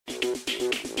Hello,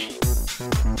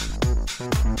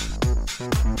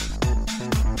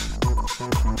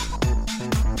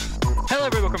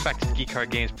 everybody. Welcome back to the Geek Card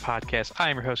Games podcast. I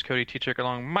am your host, Cody Teacher,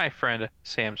 along with my friend,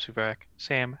 Sam Subak.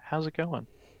 Sam, how's it going?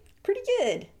 Pretty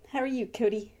good. How are you,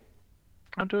 Cody?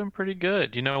 I'm doing pretty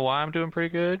good. You know why I'm doing pretty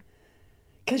good?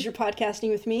 Because you're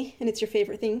podcasting with me, and it's your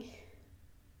favorite thing.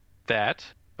 That,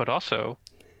 but also,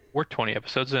 we're 20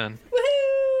 episodes in.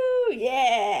 Woohoo!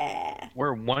 Yeah!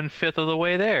 We're 1/5 of the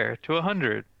way there to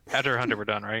 100. After 100, we're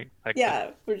done, right?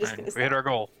 Yeah, we're just right, going to we hit our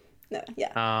goal. No,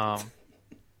 yeah.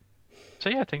 So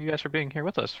yeah, thank you guys for being here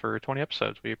with us for 20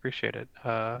 episodes. We appreciate it.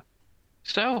 So,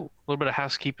 a little bit of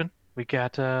housekeeping. We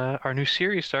got our new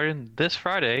series starting this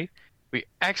Friday. We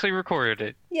actually recorded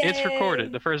it. Yay! It's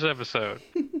recorded, the first episode.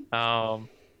 So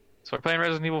we're playing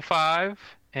Resident Evil 5,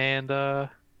 and I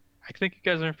think you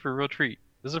guys are in for a real treat.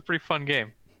 This is a pretty fun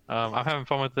game. I'm having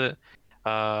fun with it.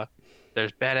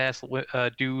 There's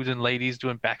badass dudes and ladies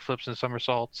doing backflips and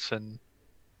somersaults, and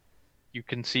you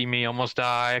can see me almost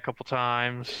die a couple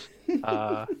times.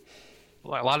 A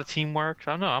lot of teamwork.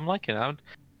 I don't know. I'm liking it.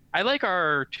 I like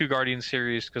our Two Guardians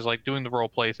series because like doing the role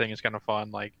play thing is kind of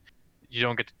fun. Like you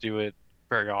don't get to do it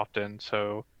very often.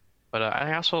 So, but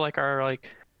I also like our like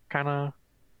kind of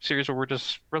series where we're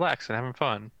just relaxing, having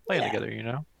fun, playing together. You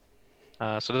know.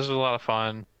 So this is a lot of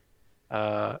fun.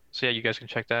 So yeah, you guys can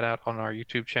check that out on our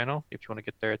YouTube channel if you want to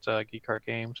get there. It's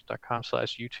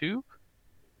geekcardgames.com/YouTube.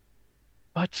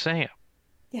 But Sam,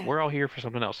 we're all here for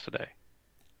something else today.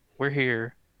 We're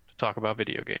here to talk about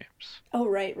video games. Oh,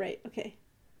 right. Okay.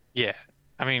 Yeah.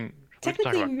 I mean,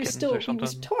 technically, we was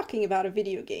talking about a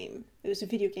video game. It was a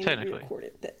video game that we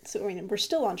recorded. So, I mean, we're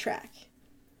still on track.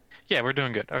 Yeah, we're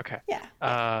doing good. Okay.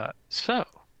 Yeah. So,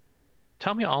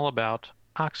 tell me all about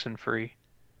Oxenfree.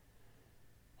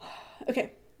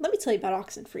 Okay, let me tell you about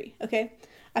Oxenfree, okay?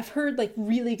 I've heard, like,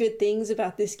 really good things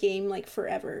about this game, like,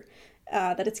 forever.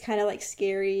 That it's kind of, like,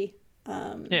 scary.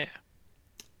 Yeah.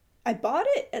 I bought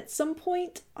it at some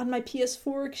point on my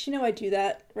PS4, because, you know, I do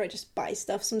that, where I just buy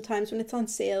stuff sometimes when it's on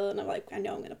sale, and I'm like, I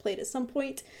know I'm going to play it at some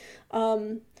point.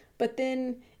 But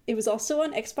then it was also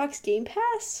on Xbox Game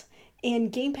Pass,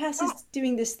 and Game Pass is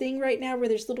doing this thing right now where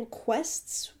there's little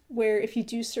quests, where if you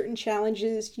do certain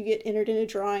challenges, you get entered in a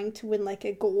drawing to win, like,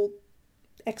 a gold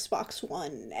Xbox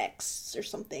One X or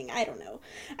something. I don't know.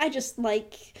 I just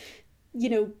like, you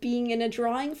know, being in a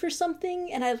drawing for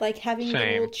something, and I like having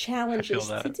little challenges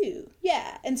to do.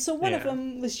 Yeah, and so one of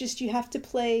them was just you have to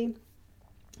play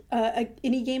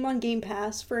any game on Game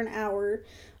Pass for an hour,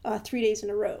 3 days in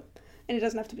a row. And it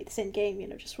doesn't have to be the same game, you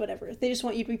know, just whatever. They just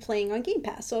want you to be playing on Game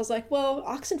Pass. So I was like, well,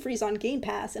 Oxenfree's on Game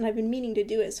Pass, and I've been meaning to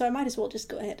do it, so I might as well just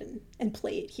go ahead and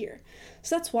play it here.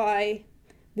 So that's why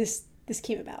this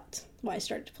came about, why I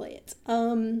started to play it.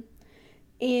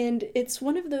 And it's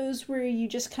one of those where you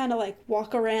just kind of like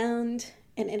walk around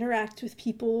and interact with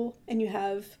people, and you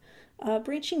have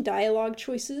branching dialogue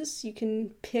choices. You can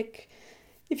pick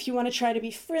if you want to try to be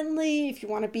friendly, if you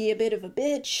want to be a bit of a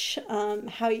bitch,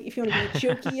 if you want to be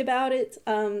jokey about it.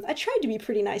 I tried to be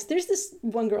pretty nice. There's this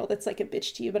one girl that's like a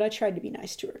bitch to you, but I tried to be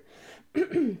nice to her.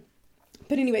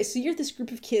 But anyway, so you're this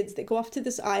group of kids that go off to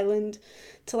this island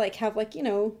to like have like, you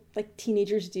know, like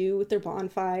teenagers do with their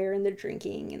bonfire and their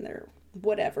drinking and their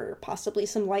whatever, possibly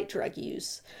some light drug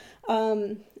use.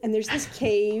 And there's this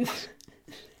cave.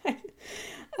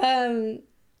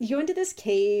 You go into this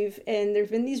cave, and there've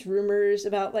been these rumors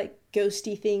about like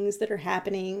ghosty things that are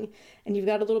happening, and you've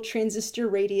got a little transistor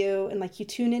radio, and like you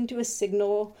tune into a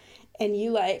signal, and you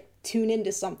like tune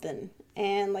into something,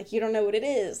 and like you don't know what it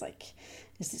is. Like,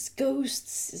 is this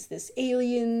ghosts? Is this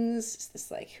aliens? Is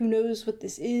this like, who knows what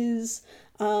this is?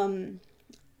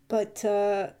 But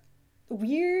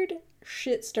weird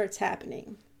shit starts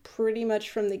happening pretty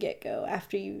much from the get-go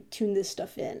after you tune this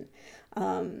stuff in.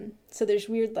 So there's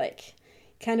weird like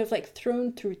kind of like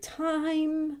thrown through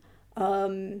time.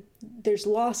 There's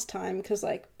lost time because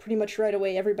like pretty much right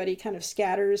away everybody kind of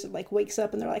scatters and like wakes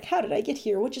up and they're like, how did I get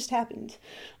here? What just happened?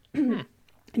 And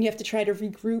you have to try to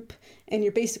regroup, and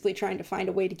you're basically trying to find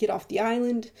a way to get off the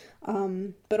island,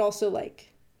 but also like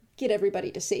get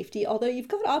everybody to safety. Although you've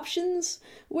got options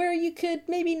where you could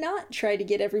maybe not try to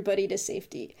get everybody to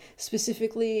safety.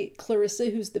 Specifically,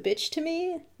 Clarissa, who's the bitch to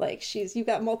me. Like, you've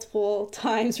got multiple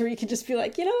times where you could just be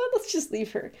like, you know what, let's just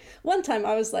leave her. One time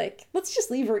I was like, let's just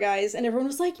leave her, guys. And everyone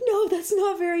was like, no, that's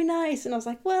not very nice. And I was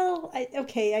like, well,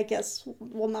 okay, I guess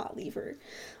we'll not leave her.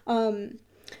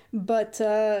 But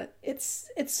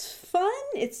it's fun.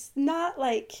 It's not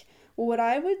like what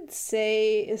I would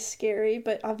say is scary,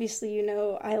 but obviously, you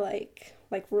know, I like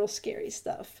real scary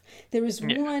stuff. There was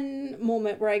one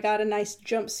moment where I got a nice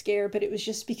jump scare, but it was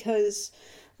just because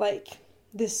like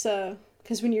this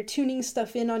because when you're tuning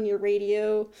stuff in on your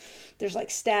radio, there's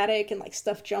like static and like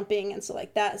stuff jumping, and so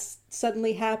like that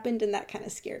suddenly happened, and that kind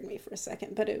of scared me for a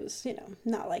second. But it was,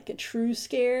 not like a true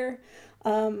scare.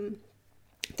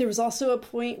 There was also a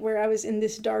point where I was in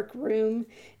this dark room,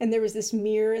 and there was this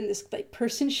mirror, and this like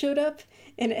person showed up,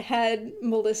 and it had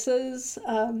Melissa's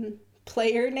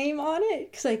player name on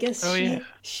it, because I guess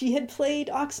she had played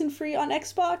Oxenfree on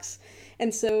Xbox,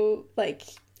 and so like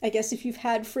I guess if you've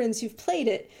had friends who've played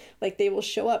it, like they will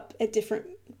show up at different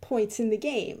points in the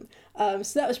game.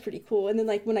 So that was pretty cool. And then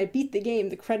like when I beat the game,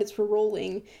 the credits were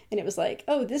rolling, and it was like,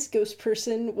 oh, this ghost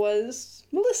person was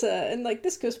Melissa, and like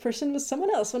this ghost person was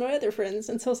someone else, one of my other friends.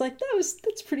 And so I was like,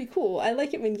 that's pretty cool. I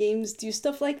like it when games do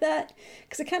stuff like that,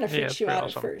 because it kind of freaks you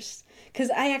out at first. Because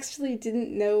I actually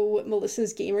didn't know what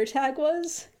Melissa's gamer tag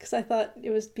was, because I thought it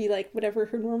would be like whatever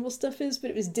her normal stuff is, but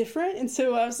it was different. And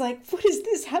so I was like, what is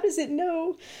this? How does it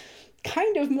know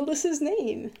kind of Melissa's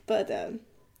name? But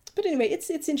anyway, it's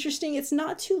interesting. It's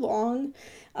not too long.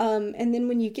 And then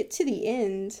when you get to the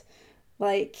end,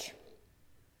 like,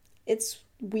 it's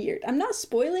weird. I'm not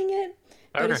spoiling it.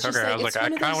 But Okay, it's just okay. I was like, I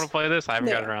kind of want to play this. I haven't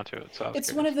no, gotten around to it. So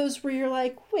it's one of those where you're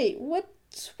like, wait,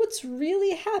 what's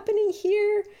really happening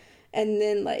here? And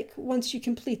then like once you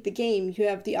complete the game, you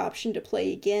have the option to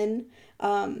play again.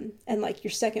 And like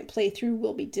your second playthrough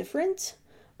will be different.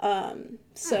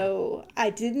 So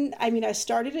I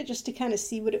started it just to kind of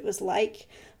see what it was like,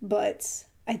 but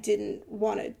I didn't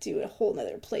want to do a whole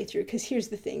nother playthrough, because here's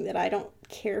the thing that I don't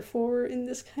care for in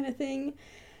this kind of thing.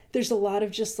 There's a lot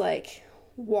of just like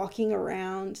walking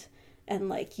around, and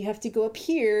like you have to go up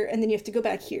here and then you have to go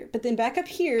back here, but then back up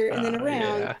here and then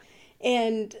around. Yeah.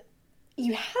 And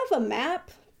you have a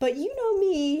map, but you know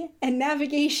me and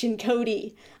navigation,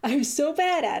 Cody. I'm so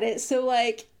bad at it. So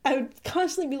like I would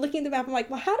constantly be looking at the map. I'm like,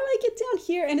 well, how do I get down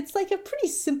here? And it's like a pretty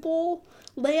simple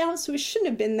layout, so it shouldn't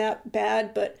have been that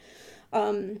bad. But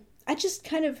I just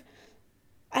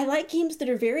I like games that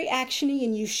are very actiony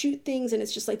and you shoot things and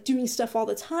it's just like doing stuff all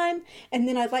the time. And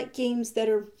then I like games that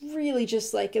are really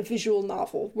just like a visual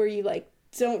novel where you like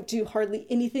don't do hardly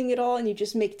anything at all and you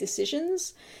just make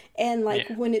decisions. And like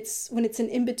when it's an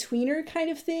in-betweener kind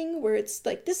of thing where it's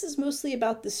like this is mostly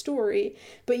about the story,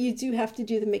 but you do have to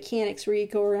do the mechanics where you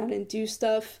go around and do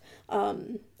stuff.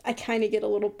 I kind of get a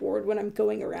little bored when I'm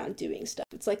going around doing stuff.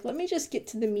 It's like, let me just get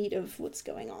to the meat of what's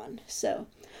going on. So,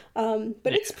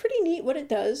 but it's pretty neat what it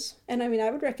does. And I mean,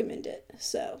 I would recommend it.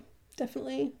 So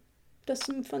definitely does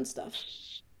some fun stuff.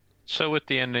 So with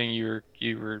the ending,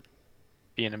 you were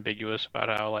being ambiguous about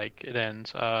how like it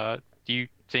ends. Do you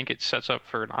think it sets up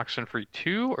for an Oxenfree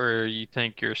 2, or you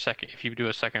think if you do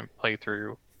a second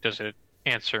playthrough, does it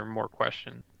answer more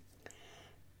questions?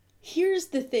 Here's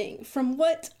the thing. From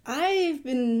what I've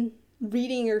been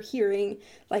reading or hearing,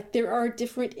 like there are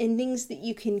different endings that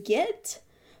you can get.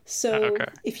 So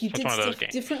if you did stuff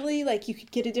differently, like you could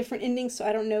get a different ending. So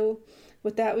I don't know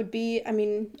what that would be. I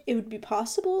mean, it would be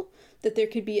possible that there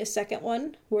could be a second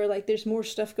one where like there's more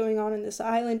stuff going on in this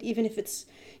island, even if it's,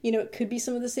 it could be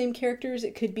some of the same characters.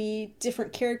 It could be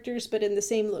different characters, but in the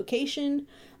same location.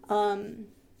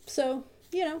 So,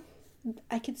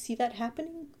 I could see that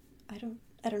happening. I don't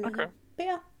know. Okay. But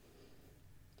yeah,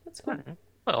 that's cool. Right.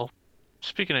 Well,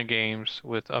 speaking of games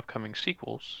with upcoming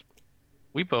sequels,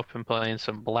 we've both been playing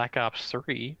some Black Ops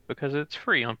 3 because it's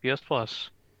free on PS Plus.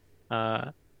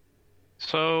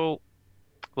 So,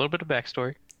 a little bit of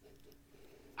backstory.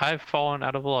 I've fallen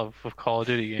out of love with Call of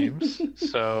Duty games.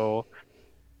 So,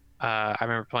 I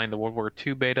remember playing the World War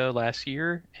II beta last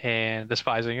year and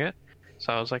despising it.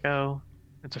 So I was like, oh,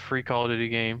 it's a free Call of Duty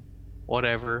game.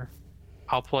 Whatever.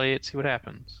 I'll play it, see what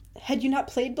happens. Had you not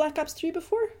played Black Ops 3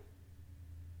 before?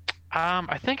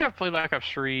 I think I've played Black Ops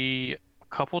 3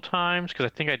 a couple times because I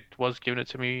think it was given it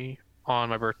to me on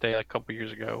my birthday like a couple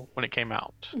years ago when it came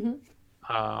out.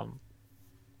 Mm-hmm.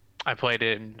 I played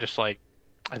it and just like,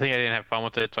 I think I didn't have fun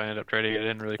with it, so I ended up trading it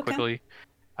in really quickly.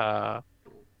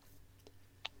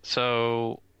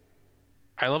 So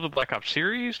I love the Black Ops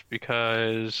series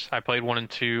because I played 1 and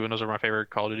 2, and those are my favorite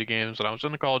Call of Duty games. And I was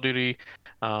in the Call of Duty.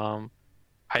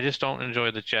 I just don't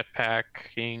enjoy the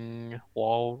jetpacking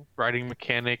wall riding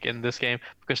mechanic in this game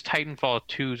because Titanfall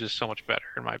 2 is so much better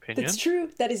in my opinion. That's true.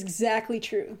 That is exactly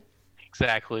true.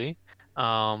 Exactly.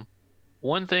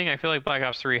 One thing I feel like Black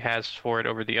Ops 3 has for it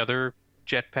over the other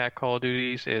jetpack Call of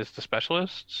Duties is the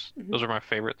specialists. Mm-hmm. Those are my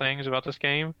favorite things about this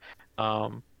game.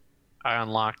 I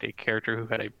unlocked a character who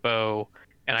had a bow,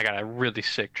 and I got a really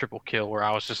sick triple kill where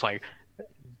I was just like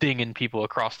dinging people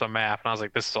across the map, and I was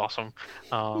like, this is awesome.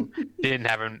 Didn't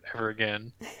have him ever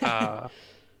again.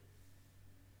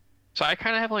 So I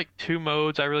kind of have like two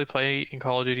modes I really play in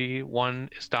Call of Duty. One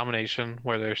is domination,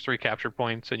 where there's three capture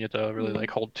points and you have to really Mm. like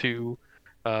hold two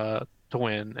to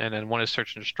win. And then one is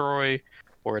search and destroy,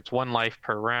 where it's one life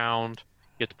per round.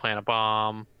 You have to plant a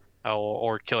bomb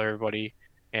or kill everybody.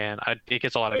 It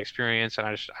gets a lot of experience, and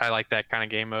I like that kind of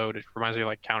game mode. It reminds me of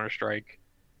like Counter-Strike.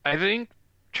 I think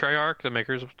Treyarch, the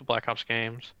makers of the Black Ops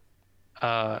games,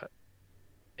 uh,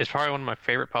 is probably one of my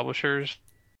favorite publishers.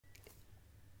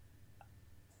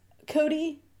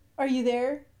 Cody, are you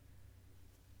there?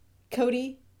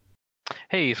 Cody?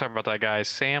 Hey, sorry about that, guys.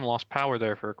 Sam lost power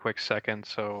there for a quick second,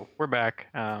 so we're back.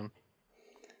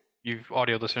 You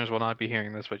audio listeners will not be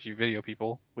hearing this, but you video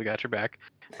people, we got your back.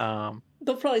 Um,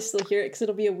 They'll probably still hear it because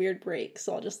it'll be a weird break,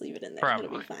 so I'll just leave it in there. It'll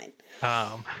be Probably.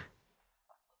 fine. Um,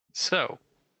 so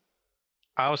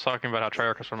I was talking about how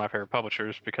Treyarch is one of my favorite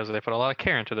publishers because they put a lot of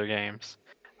care into their games.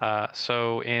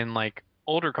 So in like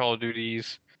older Call of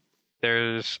Duties,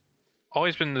 there's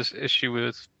always been this issue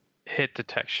with hit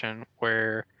detection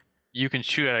where you can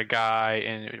shoot at a guy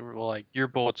and like your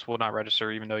bullets will not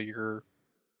register even though your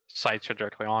sights are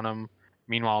directly on them.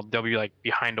 Meanwhile, they'll be like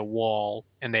behind a wall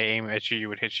and they aim at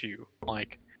you and hit you.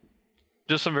 Like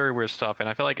just some very weird stuff. And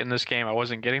I feel like in this game I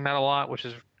wasn't getting that a lot, which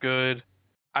is good.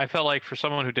 I felt like for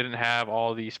someone who didn't have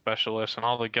all the specialists and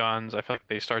all the guns, I felt like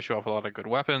they start you off with a lot of good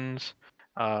weapons.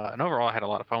 And overall, I had a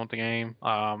lot of fun with the game.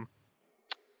 I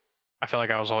felt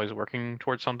like I was always working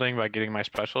towards something by getting my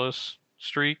specialist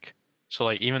streak. So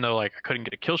like even though like I couldn't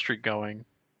get a kill streak going,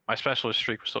 my specialist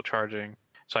streak was still charging.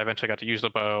 So I eventually got to use the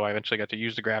bow. I eventually got to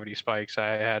use the gravity spikes I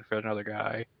had for another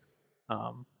guy.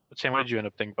 But Sam, what did you end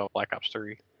up thinking about Black Ops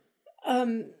 3?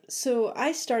 So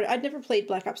I'd never played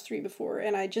Black Ops 3 before,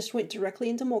 and I just went directly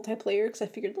into multiplayer because I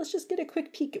figured let's just get a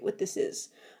quick peek at what this is.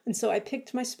 And so I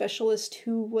picked my specialist he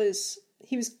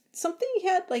was something, he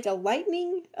had like a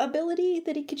lightning ability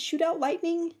that he could shoot out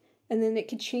lightning and then it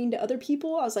could chain to other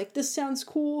people. I was like, this sounds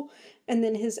cool. And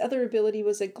then his other ability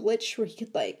was a glitch where he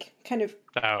could like kind of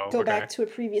Oh, go okay. back to a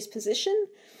previous position.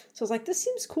 So I was like, this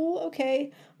seems cool,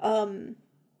 okay.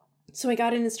 So I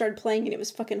got in and started playing, and it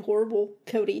was fucking horrible,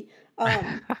 Cody.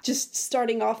 Just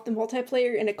starting off the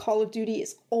multiplayer in a Call of Duty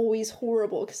is always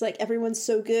horrible because like everyone's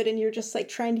so good, and you're just like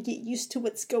trying to get used to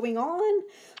what's going on.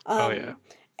 Oh yeah.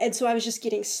 And so I was just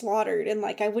getting slaughtered, and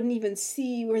like I wouldn't even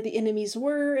see where the enemies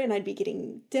were, and I'd be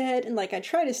getting dead. And like I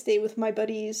try to stay with my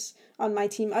buddies on my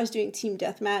team. I was doing team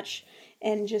deathmatch,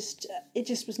 and just it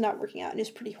just was not working out, and it was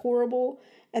pretty horrible.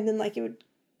 And then like it would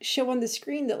show on the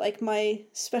screen that like my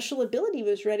special ability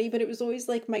was ready, but it was always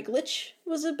like my glitch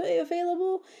was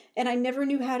available, and I never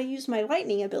knew how to use my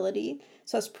lightning ability.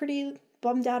 So I was pretty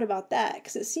bummed out about that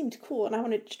because it seemed cool and I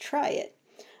wanted to try it.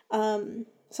 So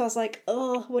I was like,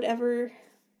 oh, whatever.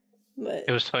 But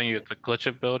It was telling you that the glitch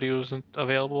ability wasn't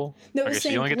available. no, it Okay, was so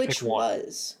you saying only get to pick glitch one.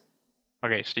 was.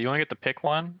 Okay, so you only get to pick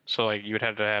one. So like you would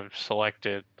have to have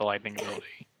selected the lightning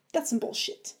ability. That's some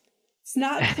bullshit. It's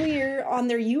not clear on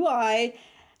their UI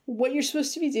what you're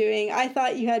supposed to be doing. I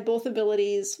thought you had both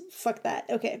abilities. Fuck that.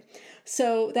 Okay.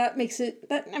 So that makes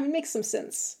makes some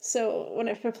sense. So when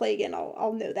I play again,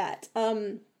 I'll know that.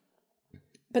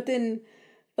 But then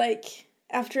like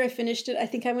after I finished it, I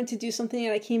think I went to do something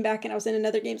and I came back and I was in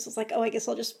another game. So I was like, oh, I guess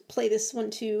I'll just play this one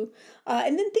too.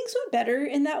 And then things went better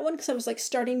in that one because I was like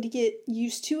starting to get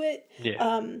used to it.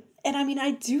 Yeah. And I mean,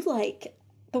 I do like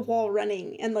the wall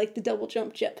running and like the double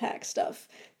jump jetpack stuff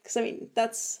because I mean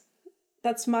that's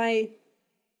my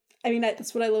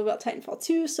that's what I love about Titanfall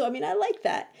 2. So I mean I like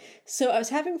that. So I was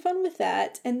having fun with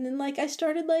that, and then like I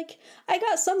started like I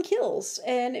got some kills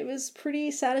and it was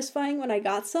pretty satisfying when I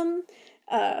got some.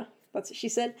 That's what she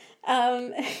said.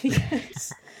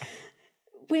 Because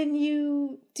when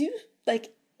you do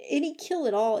like any kill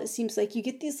at all, it seems like you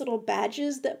get these little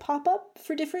badges that pop up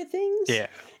for different things. Yeah.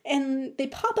 And they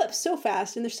pop up so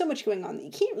fast and there's so much going on that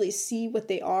you can't really see what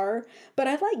they are. But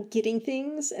I like getting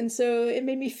things, and so it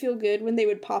made me feel good when they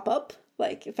would pop up.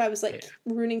 Like if I was like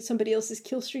ruining somebody else's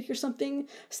kill streak or something.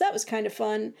 So that was kind of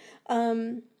fun.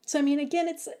 So I mean again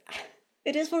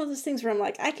it is one of those things where I'm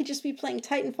like, I could just be playing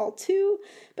Titanfall 2,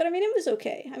 but I mean, it was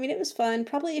okay. I mean, it was fun.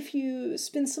 Probably if you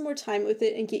spend some more time with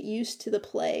it and get used to the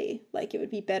play, like, it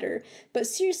would be better. But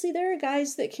seriously, there are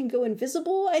guys that can go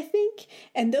invisible, I think,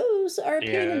 and those are a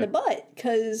pain in the butt,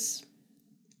 because,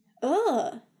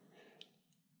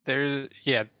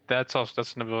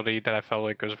 That's an ability that I felt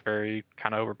like was very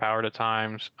kind of overpowered at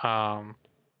times.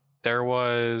 There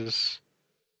was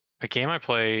a game I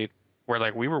played where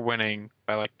like we were winning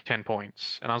by like 10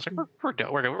 points, and I was like, we're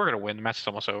gonna win. The match is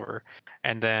almost over.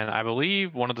 And then I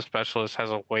believe one of the specialists has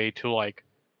a way to like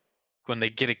when they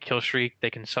get a kill streak, they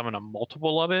can summon a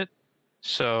multiple of it.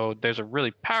 So there's a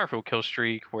really powerful kill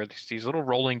streak where there's these little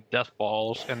rolling death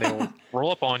balls, and they'll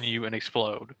roll up on you and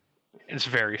explode. And it's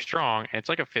very strong, and it's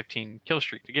like a 15 kill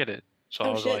streak to get it. So I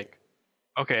Oh was shit. like,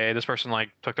 okay, this person like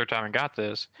took their time and got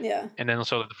this. Yeah. And then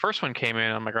so the first one came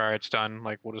in, I'm like, all right, it's done.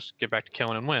 Like we'll just get back to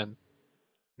killing and win.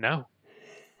 No,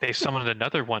 they summoned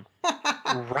another one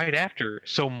right after.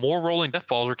 So more rolling death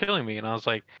balls were killing me, and I was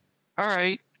like, all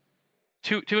right,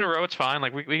 two in a row, it's fine.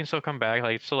 Like we can still come back.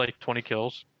 Like it's still like 20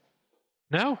 kills.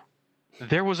 No,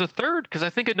 there was a third because I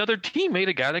think another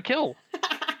teammate got a kill.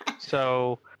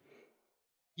 So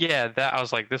yeah, that I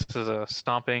was like, this is a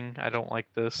stomping. I don't like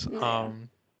this. Yeah.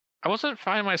 I wasn't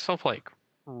finding myself like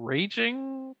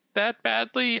raging that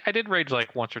badly. I did rage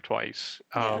like once or twice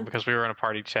Yeah. because we were in a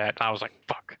party chat and I was like,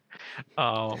 fuck.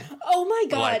 Oh my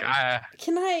god. Like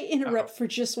Can I interrupt for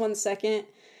just 1 second?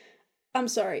 I'm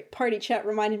sorry. Party chat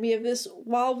reminded me of this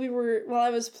while I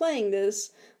was playing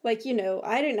this. Like, you know,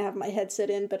 I didn't have my headset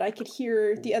in, but I could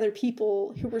hear the other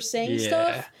people who were saying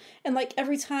stuff. And like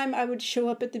every time I would show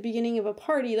up at the beginning of a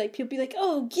party, like people be like,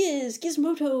 "Oh,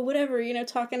 Gizmodo, whatever," you know,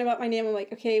 talking about my name. I'm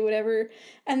like, "Okay, whatever."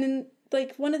 And then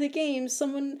like one of the games,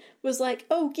 someone was like,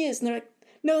 "Oh, Giz," and they're like,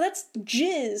 "No, that's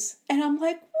Jizz," and I'm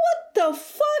like, "What the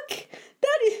fuck?"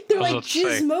 They're like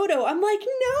Gizmodo. I'm like,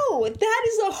 no, that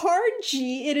is a hard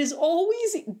G. It is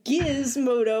always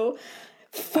Gizmodo.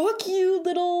 Fuck you,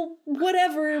 little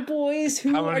whatever boys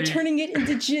who are turning it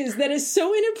into Jizz. That is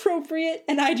so inappropriate,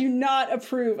 and I do not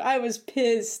approve. I was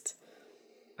pissed.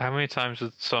 How many times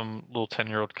did some little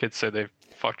 10-year-old kid say they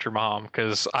fucked your mom?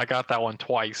 Because I got that one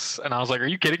twice, and I was like, "Are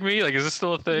you kidding me? Like, is this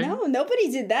still a thing?" No, nobody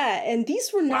did that, and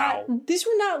these were not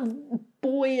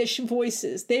boyish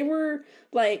voices. They were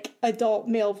like adult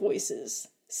male voices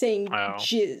saying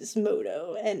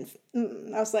Gizmodo, and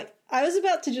I was like, I was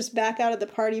about to just back out of the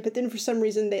party, but then for some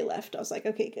reason they left. I was like,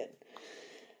 okay, good.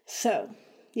 So,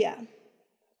 yeah,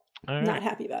 not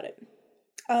happy about it.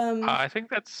 I think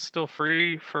that's still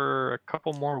free for a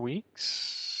couple more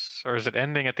weeks, or is it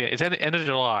ending at the? It's at the end of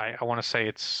July. I want to say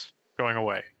it's going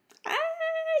away. I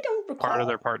don't recall. Part of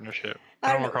their partnership.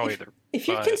 I don't recall either. If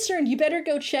you're concerned, you better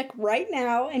go check right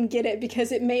now and get it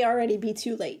because it may already be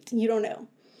too late. You don't know.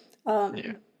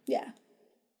 Yeah.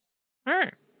 All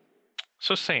right.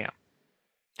 So Sam,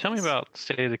 tell me about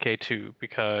State of Decay 2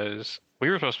 because we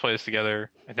were supposed to play this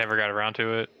together. I never got around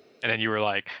to it. And then you were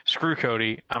like, screw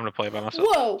Cody, I'm going to play it by myself.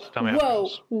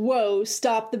 Whoa,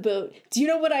 stop the boat. Do you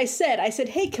know what I said? I said,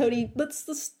 hey, Cody,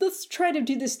 let's try to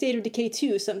do this State of Decay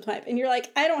 2 sometime. And you're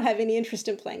like, I don't have any interest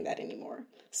in playing that anymore.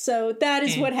 So that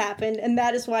is what happened, and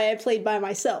that is why I played by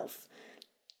myself.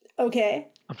 Okay?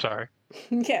 I'm sorry.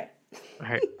 Okay. All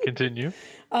right, continue.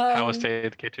 How was State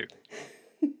of Decay 2?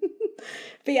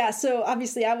 But yeah, so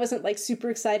obviously I wasn't like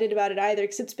super excited about it either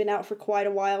because it's been out for quite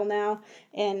a while now.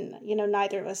 And, you know,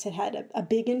 neither of us had a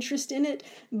big interest in it.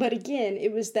 But again,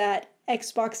 it was that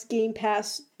Xbox Game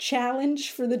Pass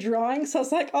challenge for the drawing. So I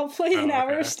was like, I'll play an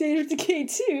hour of State of Decay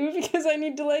 2 because I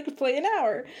need to like play an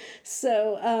hour.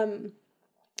 So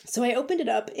I opened it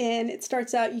up and it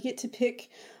starts out, you get to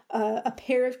pick a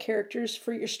pair of characters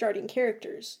for your starting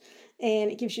characters.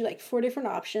 And it gives you like 4 different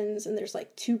options. And there's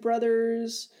like 2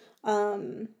 brothers.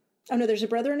 There's a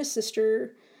brother and a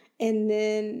sister, and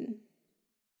then,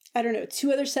 I don't know,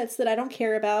 2 other sets that I don't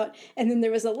care about, and then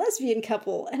there was a lesbian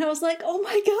couple, and I was like, oh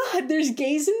my god, there's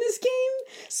gays in this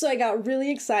game? So I got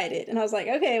really excited, and I was like,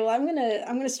 okay, well, I'm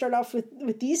gonna start off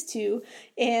with these 2,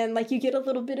 and, like, you get a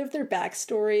little bit of their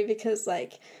backstory, because,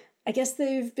 like, I guess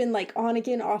they've been, like, on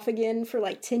again, off again for,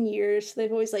 like, 10 years, so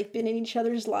they've always, like, been in each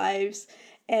other's lives.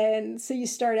 And so you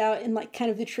start out in like kind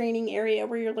of the training area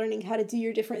where you're learning how to do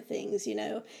your different things, you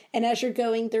know. And as you're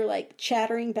going, they're like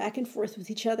chattering back and forth with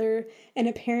each other. And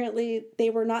apparently they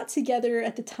were not together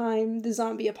at the time the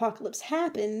zombie apocalypse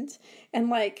happened. And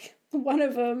like one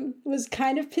of them was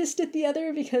kind of pissed at the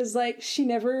other because like she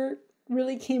never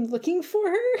really came looking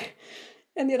for her.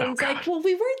 And the other one's like, well,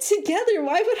 we weren't together.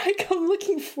 Why would I come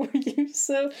looking for you?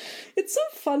 So it's some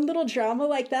fun little drama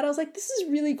like that. I was like, this is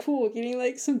really cool, getting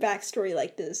like some backstory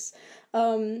like this.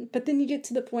 But then you get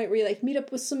to the point where you like meet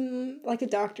up with some, like a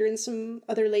doctor and some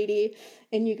other lady,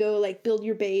 and you go like build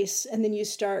your base, and then you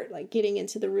start like getting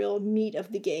into the real meat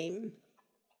of the game.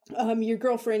 Your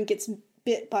girlfriend gets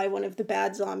bit by one of the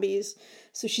bad zombies,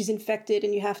 so she's infected,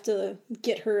 and you have to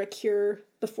get her a cure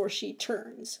before she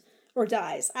turns. Or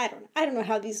dies. I don't know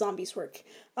how these zombies work.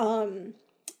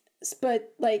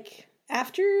 But, like,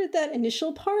 after that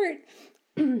initial part,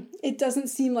 it doesn't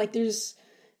seem like there's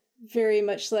very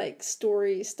much, like,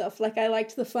 story stuff. Like, I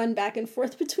liked the fun back and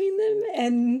forth between them,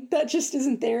 and that just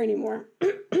isn't there anymore.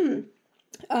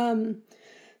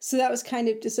 So that was kind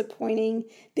of disappointing.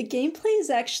 The gameplay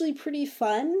is actually pretty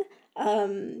fun.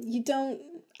 You don't.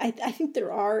 I think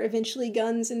there are eventually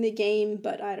guns in the game,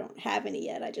 but I don't have any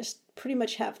yet. I just pretty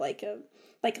much have like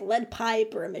a lead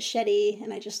pipe or a machete,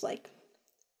 and I just like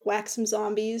whack some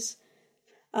zombies.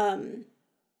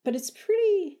 But it's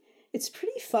pretty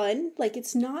fun. Like,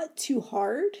 it's not too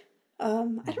hard. I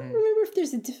don't remember if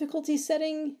there's a difficulty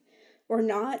setting or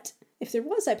not. If there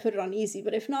was, I put it on easy,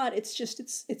 but if not, it's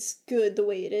good the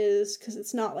way it is, because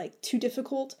it's not like too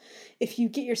difficult. If you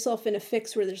get yourself in a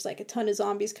fix where there's like a ton of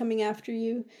zombies coming after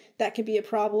you, that could be a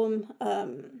problem.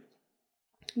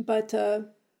 But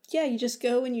yeah, you just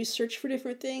go and you search for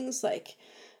different things, like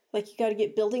you got to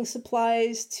get building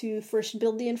supplies to first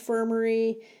build the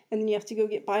infirmary, and then you have to go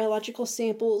get biological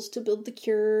samples to build the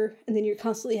cure, and then you're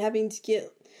constantly having to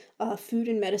get food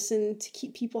and medicine to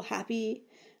keep people happy.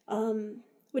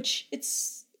 Which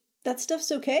that stuff's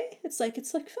okay. It's like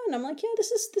fun. I'm like, yeah,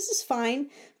 this is fine.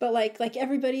 But like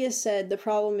everybody has said, the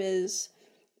problem is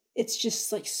it's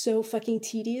just like so fucking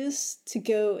tedious to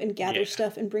go and gather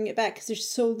stuff and bring it back, because there's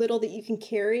so little that you can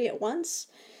carry at once.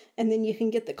 And then you can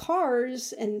get the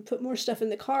cars and put more stuff in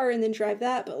the car and then drive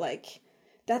that. But like,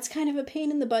 that's kind of a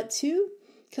pain in the butt too.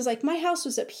 Because like my house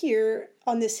was up here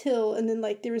on this hill, and then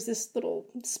like there was this little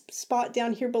spot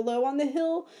down here below on the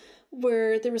hill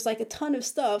where there was like a ton of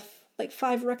stuff, like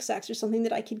 5 rucksacks or something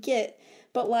that I could get.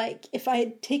 But like, if I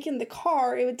had taken the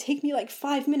car, it would take me like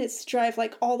 5 minutes to drive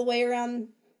like all the way around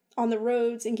on the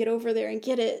roads and get over there and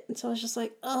get it. And so I was just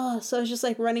like, oh, so I was just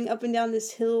like running up and down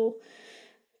this hill,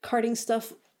 carting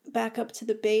stuff back up to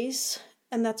the base.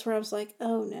 And that's where I was like,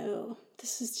 oh no,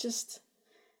 this is just,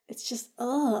 it's just,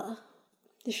 there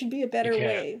should be a better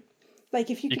way. Like,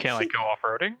 if you can't like go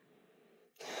off-roading?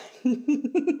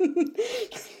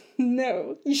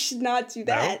 No, you should not do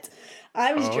that. No?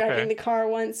 I was driving the car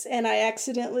once, and I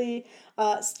accidentally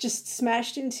just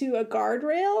smashed into a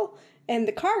guardrail, and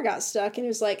the car got stuck, and it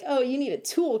was like, oh, you need a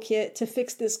toolkit to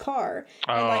fix this car.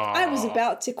 And like, I was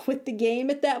about to quit the game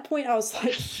at that point. I was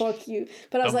like, fuck you.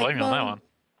 But I was like, well,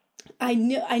 I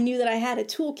knew that I had a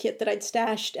toolkit that I'd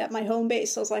stashed at my home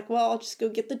base. So I was like, well, I'll just go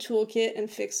get the toolkit and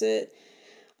fix it.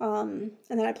 And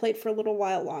then I played for a little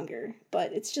while longer.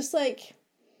 But it's just like,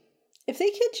 if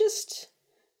they could just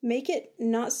make it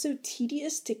not so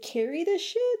tedious to carry this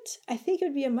shit, I think it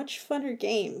would be a much funner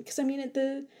game. Because, I mean,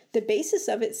 the basis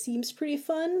of it seems pretty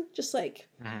fun. Just like,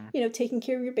 you know, taking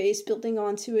care of your base, building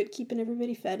onto it, keeping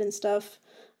everybody fed and stuff.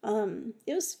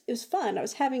 It was fun. I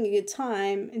was having a good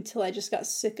time until I just got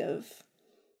sick of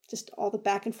just all the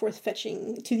back and forth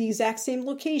fetching to the exact same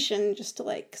location just to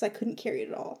like, because I couldn't carry it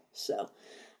at all. So,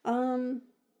 and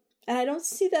I don't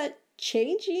see that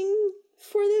changing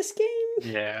for this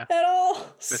game at all.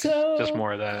 So just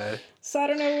more of that. So I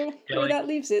don't know where that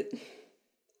leaves it.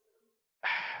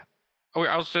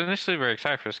 I was initially very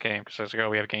excited for this game because I was like, oh,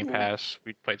 we have Game Pass.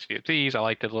 We played Sea of Thieves. I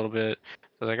liked it a little bit.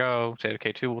 I was like, oh, State of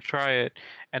Decay 2, we'll try it.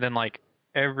 And then like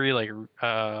every like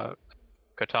Kotaku,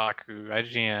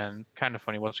 IGN, Kind of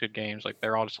Funny, What's Good Games, like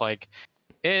they're all just like,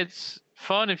 it's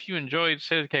fun if you enjoyed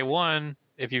State of Decay 1.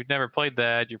 If you've never played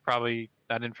that, you're probably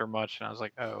not in for much. And I was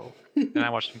like, oh. Then I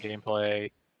watched some gameplay,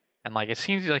 and like it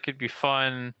seems like it'd be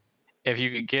fun if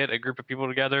you could get a group of people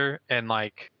together and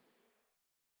like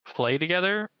play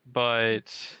together, but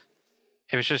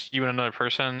if it's just you and another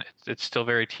person, it's still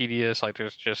very tedious. Like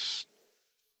there's just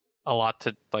a lot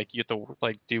to like you have to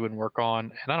like do and work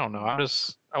on, and I don't know. I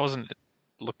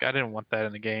didn't want that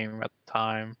in the game at the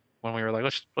time when we were like,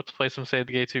 let's play some State of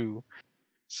Decay 2.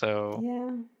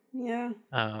 So yeah.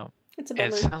 It's a bummer.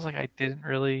 It sounds like I didn't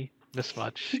really miss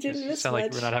much. You didn't miss much.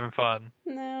 Like we're not having fun.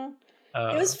 No,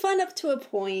 it was fun up to a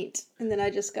point, and then I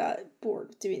just got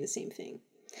bored doing the same thing.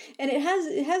 And it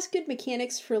has good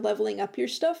mechanics for leveling up your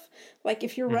stuff. Like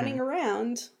if you're running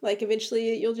around, like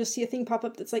eventually you'll just see a thing pop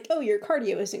up that's like, oh, your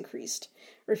cardio has increased.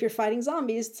 Or if you're fighting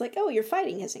zombies, it's like, oh, your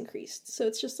fighting has increased. So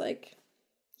it's just like,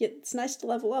 yeah, it's nice to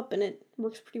level up, and it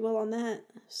works pretty well on that.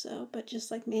 So, but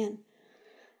just like, man,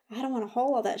 I don't want to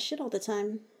haul all that shit all the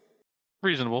time.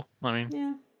 Reasonable. I mean,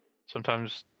 yeah.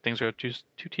 Sometimes things are just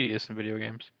too tedious in video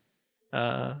games.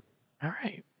 All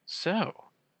right, so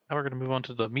now we're going to move on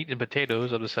to the meat and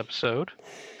potatoes of this episode.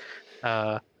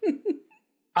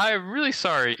 I'm really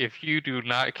sorry if you do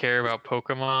not care about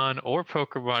Pokemon or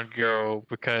Pokemon Go,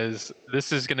 because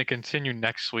this is going to continue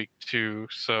next week too.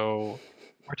 So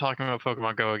we're talking about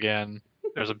Pokemon Go again.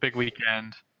 There's a big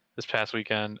weekend this past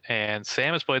weekend, and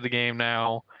Sam has played the game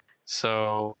now.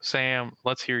 So Sam,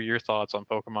 let's hear your thoughts on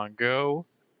Pokemon Go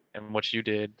and what you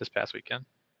did this past weekend.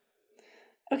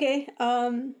 Okay,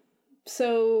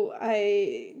 so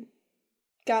I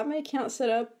got my account set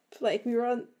up. Like, we were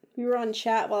on we were on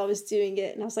chat while I was doing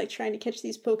it, and I was like trying to catch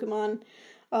these Pokemon.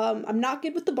 I'm not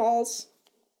good with the balls.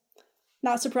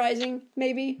 Not surprising,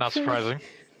 maybe. Not surprising.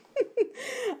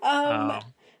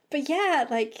 But yeah,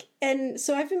 like, and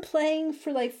so I've been playing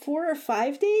for like 4 or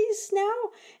 5 days now,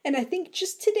 and I think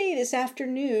just today, this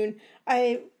afternoon,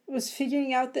 I was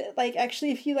figuring out that, like,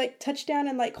 actually if you, like, touch down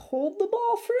and, like, hold the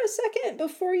ball for a second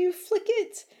before you flick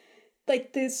it,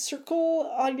 like, the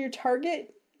circle on your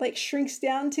target, like, shrinks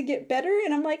down to get better,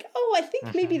 and I'm like, oh, I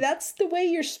think maybe that's the way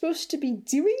you're supposed to be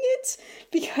doing it,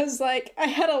 because, like, I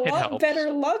had a lot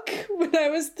better luck when I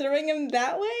was throwing them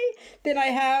that way than I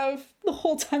have the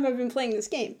whole time I've been playing this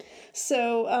game.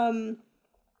 So,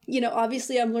 you know,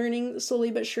 obviously I'm learning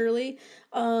slowly but surely.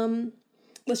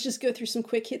 Let's just go through some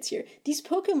quick hits here. These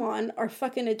Pokemon are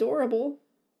fucking adorable.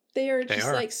 They are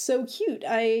just like so cute.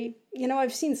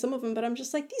 I've seen some of them, but I'm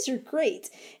just like, these are great.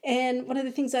 And one of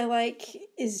the things I like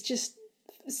is just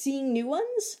seeing new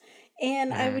ones.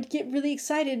 And I would get really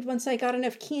excited once I got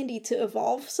enough candy to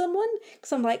evolve someone.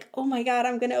 Because I'm like, oh my god,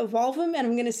 I'm going to evolve him and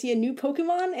I'm going to see a new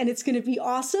Pokemon and it's going to be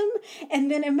awesome. And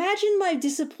then imagine my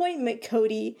disappointment,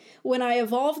 Cody, when I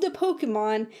evolved a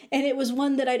Pokemon and it was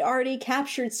one that I'd already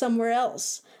captured somewhere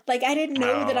else. Like, I didn't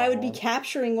know that I would be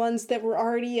capturing ones that were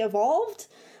already evolved.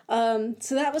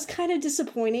 So that was kind of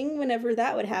disappointing whenever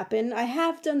that would happen. I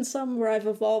have done some where I've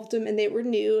evolved them and they were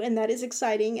new, and that is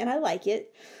exciting, and I like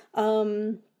it.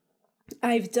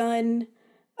 I've done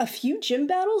a few gym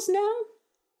battles now.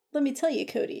 Let me tell you,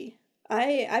 Cody,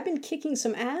 I've been kicking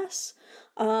some ass.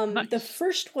 Nice. The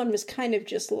first one was kind of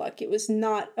just luck. It was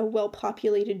not a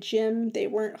well-populated gym. They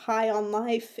weren't high on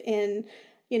life, and,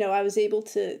 you know, I was able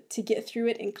to get through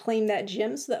it and claim that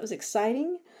gym, so that was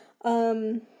exciting.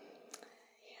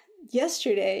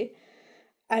 Yesterday,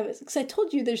 because I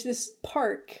told you there's this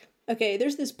park. Okay,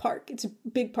 there's this park. It's a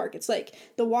big park. It's like,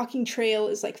 the walking trail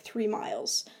is like 3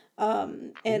 miles.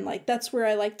 And like, that's where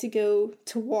I like to go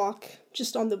to walk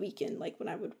just on the weekend, like when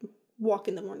I would walk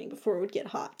in the morning before it would get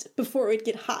hot.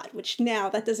 Which now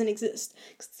that doesn't exist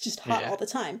because it's just hot all the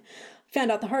time.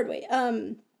 Found out the hard way.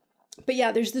 But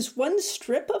yeah, there's this one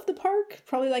strip of the park,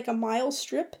 probably like a mile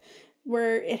strip,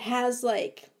 where it has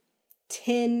like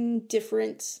 10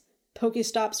 different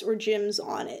Pokestops or gyms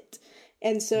on it.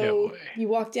 And so you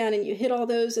walk down and you hit all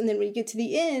those, and then when you get to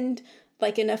the end,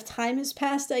 like, enough time has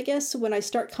passed, I guess, so when I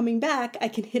start coming back, I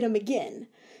can hit them again.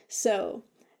 So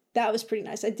that was pretty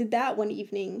nice. I did that one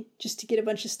evening just to get a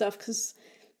bunch of stuff, because,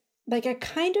 like, I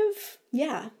kind of, Do you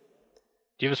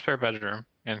have a spare bedroom?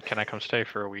 And can I come stay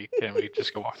for a week and we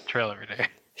just go walk the trail every day?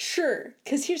 Sure,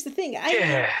 because here's the thing.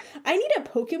 I need a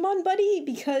Pokemon buddy,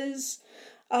 because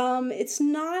it's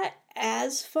not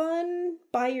as fun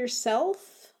by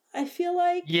yourself, I feel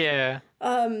like. Yeah.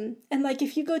 And, like,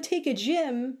 if you go take a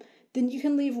gym, then you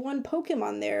can leave one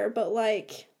Pokemon there, but,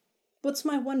 like, what's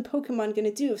my one Pokemon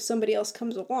gonna do if somebody else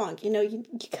comes along? You know, you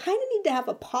kind of need to have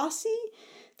a posse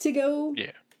to go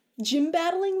gym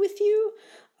battling with you.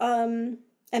 And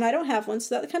I don't have one,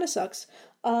 so that kind of sucks.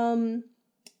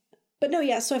 But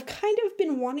no, so I've kind of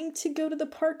been wanting to go to the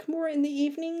park more in the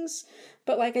evenings,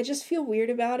 but, like, I just feel weird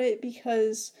about it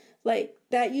because, like,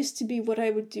 that used to be what I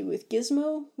would do with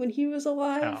Gizmo when he was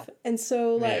alive. And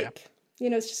so, like, you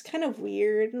know, it's just kind of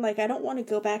weird. And, like, I don't want to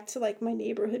go back to, like, my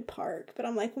neighborhood park. But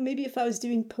I'm like, well, maybe if I was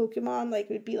doing Pokemon, like,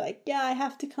 it would be like, yeah, I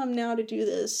have to come now to do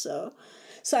this. So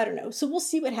I don't know. So we'll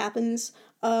see what happens.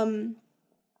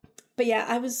 But yeah,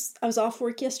 I was off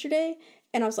work yesterday,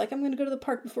 and I was like, I'm going to go to the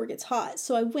park before it gets hot.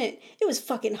 So I went. It was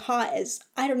fucking hot as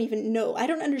I don't even know. I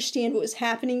don't understand what was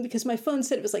happening because my phone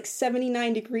said it was like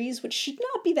 79 degrees, which should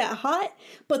not be that hot.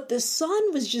 But the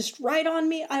sun was just right on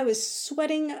me. I was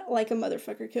sweating like a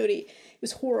motherfucker, Cody. It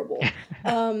was horrible.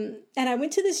 And I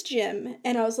went to this gym,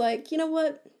 and I was like, you know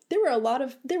what? There were a lot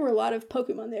of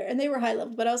Pokemon there, and they were high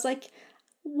level. But I was like,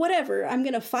 whatever, I'm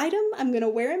going to fight him, I'm going to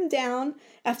wear him down,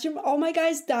 after all my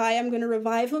guys die, I'm going to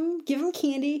revive him, give him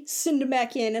candy, send him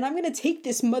back in, and I'm going to take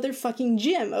this motherfucking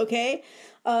gym, okay?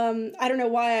 I don't know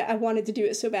why I wanted to do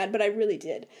it so bad, but I really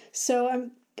did. So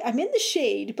I'm in the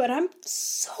shade, but I'm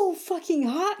so fucking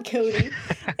hot, Cody,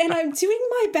 and I'm doing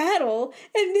my battle,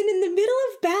 and then in the middle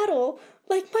of battle,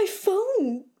 like, my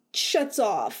phone shuts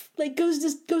off, like, goes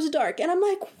dark, and I'm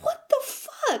like, what the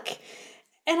fuck?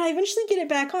 And I eventually get it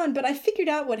back on, but I figured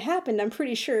out what happened, I'm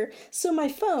pretty sure. So my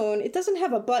phone, it doesn't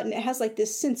have a button. It has, like,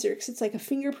 this sensor, because it's like a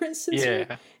fingerprint sensor.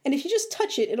 Yeah. And if you just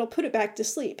touch it, it'll put it back to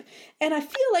sleep. And I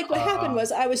feel like what happened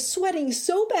was I was sweating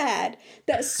so bad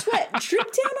that sweat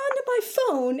dripped down onto my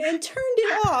phone and turned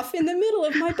it off in the middle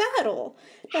of my battle.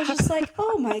 And I was just like,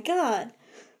 oh my god.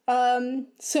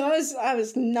 So I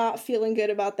was not feeling good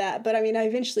about that, but I mean, I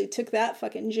eventually took that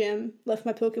fucking gym, left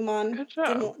my Pokemon, Good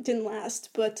job. didn't last,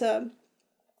 but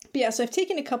yeah, so I've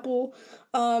taken a couple.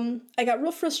 I got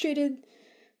real frustrated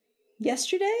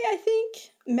yesterday, I think.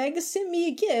 Meg sent me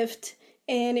a gift,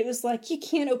 and it was like, you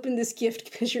can't open this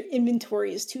gift because your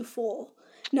inventory is too full.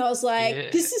 And I was like, Yeah.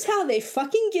 this is how they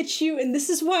fucking get you, and this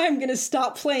is why I'm gonna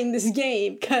stop playing this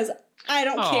game, because I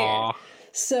don't care. Aw.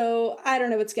 So I don't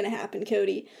know what's gonna happen,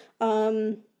 Cody.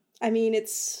 Um, I mean,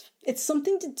 it's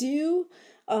something to do.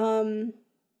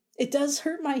 It does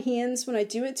hurt my hands when I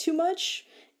do it too much,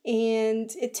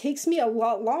 and it takes me a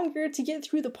lot longer to get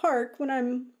through the park when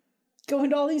I'm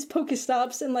going to all these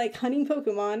Pokestops and like hunting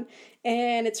Pokemon,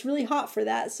 and it's really hot for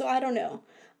that. So I don't know.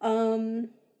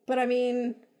 But I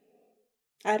mean,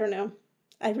 I don't know.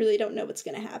 I really don't know what's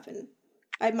gonna happen.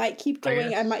 I might keep I going. I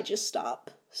guess. might just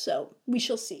stop. So we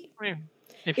shall see. I mean,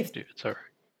 if you If do, it's alright.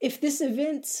 if this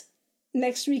event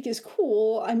next week is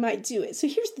cool, I might do it. So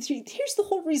here's the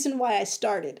whole reason why I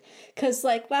started. Cause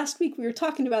like last week we were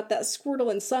talking about that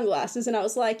Squirtle and sunglasses, and I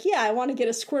was like, yeah, I want to get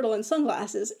a Squirtle and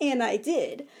sunglasses, and I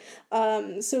did.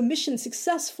 So mission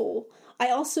successful. I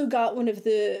also got one of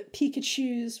the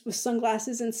Pikachus with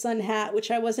sunglasses and sun hat, which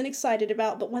I wasn't excited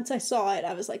about, but once I saw it,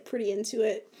 I was like pretty into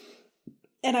it.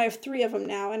 And I have 3 of them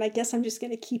now, and I guess I'm just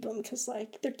gonna keep them because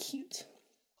like they're cute.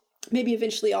 Maybe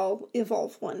eventually I'll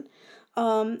evolve one.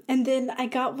 And then I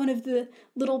got one of the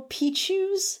little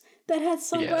Pichus that had Yeah.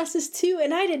 sunglasses too,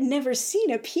 and I had never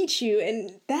seen a Pichu,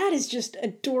 and that is just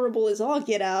adorable as all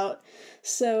get out.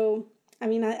 So, I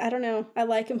mean, I don't know. I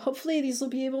like them. Hopefully, these will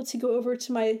be able to go over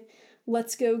to my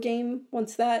Let's Go game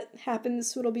once that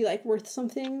happens, so it'll be like worth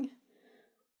something.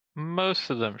 Most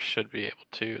of them should be able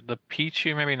to. The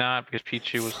Pichu, maybe not, because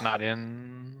Pichu was not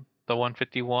in the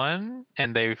 151,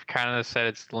 and they've kind of said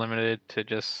it's limited to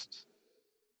just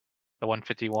the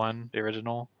 151, the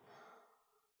original.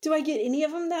 Do I get any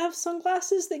of them that have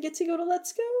sunglasses that get to go to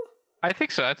Let's Go? I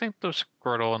think so. I think the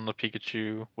Squirtle and the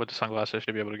Pikachu with the sunglasses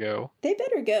should be able to go. They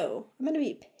better go. I'm gonna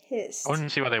be I pissed.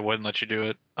 wouldn't see why they wouldn't let you do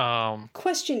it.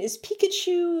 Question, is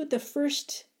Pikachu the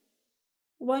first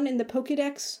one in the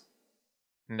Pokedex?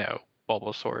 No,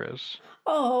 Bulbasaur is.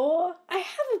 Oh, I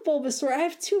have a Bulbasaur. I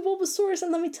have 2 Bulbasaurs,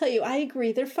 and let me tell you, I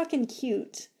agree. They're fucking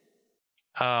cute.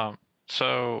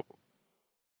 So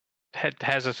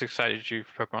has this excited you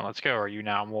for Pokemon Let's Go? Or are you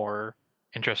now more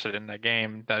interested in that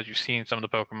game that you've seen some of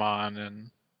the Pokemon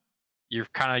and you're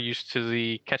kind of used to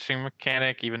the catching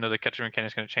mechanic, even though the catching mechanic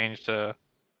is going to change to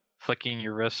flicking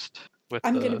your wrist with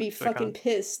I'm gonna the be fucking Joy-Con?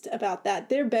 pissed about that.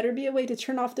 There better be a way to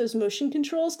turn off those motion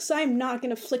controls, because I'm not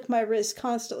gonna flick my wrist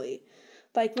constantly.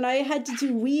 Like, when I had to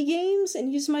do Wii games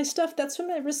and use my stuff, that's when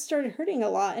my wrist started hurting a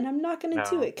lot, and I'm not gonna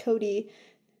do No. it, Cody.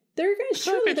 They're gonna,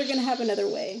 So I surely think they're gonna have another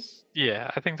way. Yeah,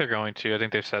 I think they're going to. I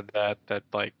think they've said that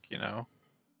like,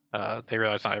 they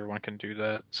realize not everyone can do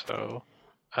that. So,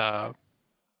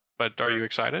 but are you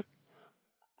excited?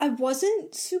 I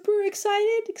wasn't super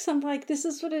excited because I'm like, this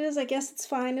is what it is. I guess it's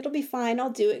fine. It'll be fine.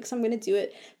 I'll do it because I'm going to do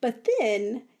it. But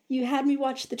then you had me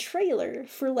watch the trailer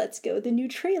for Let's Go, the new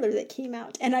trailer that came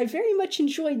out. And I very much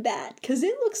enjoyed that because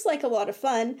it looks like a lot of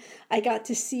fun. I got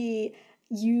to see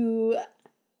you.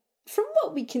 From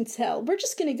what we can tell, we're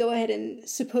just going to go ahead and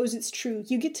suppose it's true.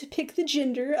 You get to pick the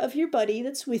gender of your buddy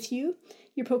that's with you,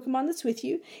 your Pokemon that's with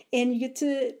you, and you get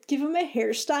to give them a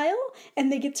hairstyle,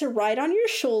 and they get to ride on your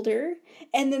shoulder,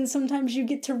 and then sometimes you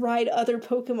get to ride other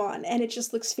Pokemon, and it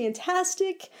just looks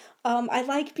fantastic. I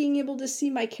like being able to see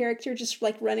my character just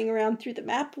like running around through the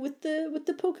map with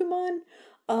the Pokemon.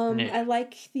 Yeah. I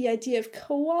like the idea of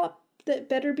co-op that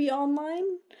better be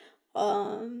online.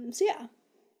 So yeah.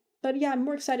 But yeah, I'm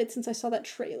more excited since I saw that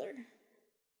trailer.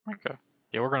 Okay.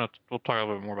 Yeah, we'll talk a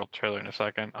little bit more about the trailer in a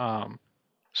second.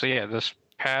 So yeah, this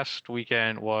past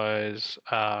weekend was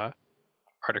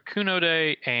Articuno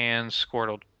Day and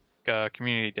Squirtle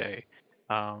Community Day.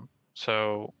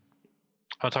 So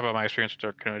I'll talk about my experience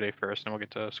with Articuno Day first, and we'll get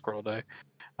to Squirtle Day.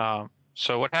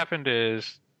 So what happened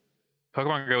is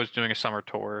Pokemon Go is doing a summer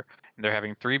tour, and they're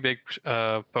having 3 big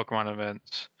Pokemon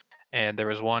events, and there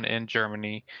was one in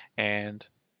Germany, and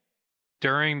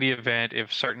during the event,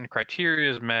 if certain criteria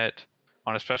is met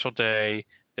on a special day,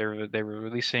 they were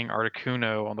releasing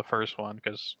Articuno on the first one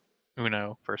because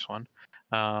first one,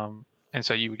 and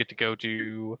so you would get to go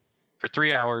do for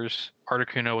 3 hours.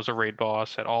 Articuno was a raid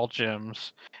boss at all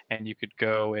gyms, and you could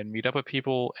go and meet up with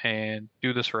people and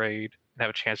do this raid and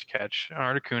have a chance to catch an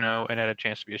Articuno and had a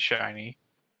chance to be a shiny.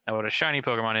 Now, what a shiny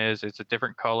Pokemon is, it's a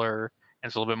different color and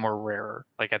it's a little bit more rare.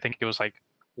 Like I think it was like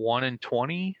 1 in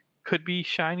 20 could be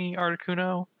shiny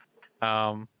Articuno.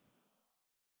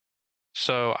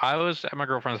 So I was at my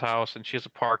girlfriend's house, and she has a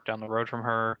park down the road from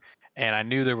her, and I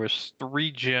knew there was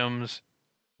three gyms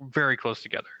very close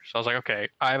together. So I was like, okay,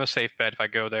 I have a safe bet. If I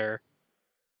go there,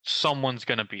 someone's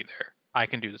gonna be there. I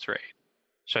can do this raid.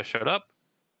 So I showed up.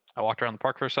 I walked around the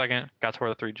park for a second, got to where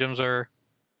the three gyms are,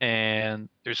 and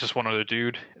there's just one other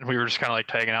dude, and we were just kind of like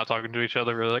tagging out, talking to each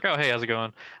other. We were like, "Oh, hey, how's it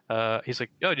going?" He's like,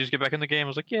 "Oh, did you just get back in the game?" I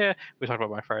was like, "Yeah." We talked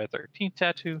about my Friday the 13th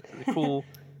tattoo, really cool.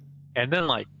 And then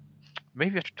like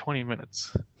maybe after 20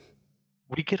 minutes,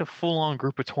 we get a full-on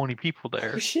group of 20 people Oh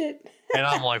there, shit. and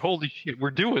I'm like, "Holy shit,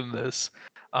 we're doing this!"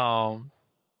 Um,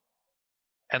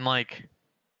 and like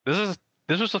this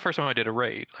was the first time I did a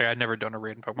raid. Like I'd never done a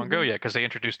raid in Pokemon Go Mhm. yet because they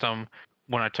introduced them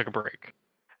when I took a break.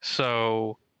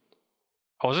 So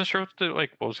I wasn't sure what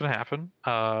was gonna happen.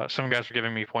 Some guys were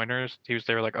giving me pointers.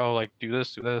 They were like, "Oh, like do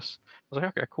this, do this." I was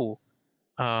like, "Okay, cool."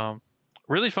 Um,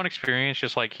 really fun experience.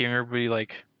 Just like hearing everybody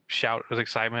like shout with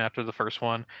excitement after the first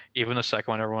one. Even the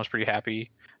second one, everyone was pretty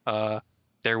happy. Uh,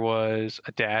 there was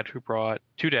two dads who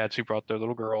brought their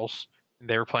little girls.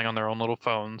 They were playing on their own little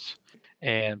phones,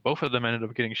 and both of them ended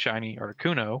up getting shiny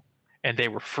Articuno, and they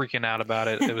were freaking out about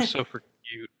it. It was so freaking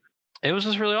cute. It was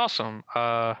just really awesome.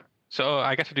 So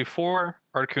I got to do four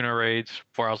Articuno raids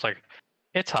before I was like,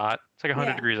 it's hot. It's like 100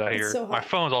 Yeah, degrees out it's here. so My hot.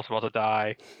 phone's also about to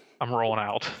die. I'm rolling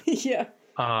out. Yeah.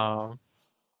 Um,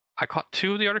 I caught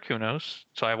two of the Articunos,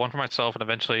 so I have one for myself, and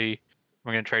eventually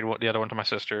I'm gonna trade the other one to my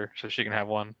sister so she can have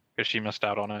one because she missed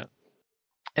out on it.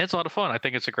 And it's a lot of fun. I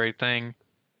think it's a great thing.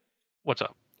 What's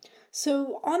up?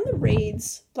 So on the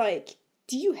raids, like,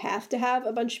 do you have to have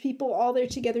a bunch of people all there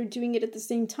together doing it at the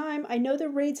same time? I know the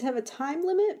raids have a time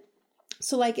limit.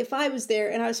 So like if I was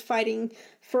there and I was fighting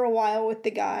for a while with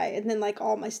the guy and then like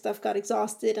all my stuff got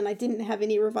exhausted and I didn't have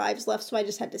any revives left, so I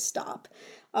just had to stop.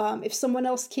 If someone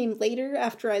else came later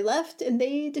after I left and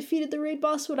they defeated the raid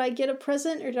boss, would I get a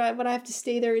present, or would I have to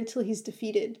stay there until he's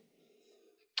defeated?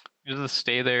 You just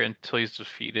stay there until he's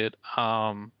defeated.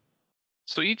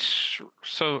 So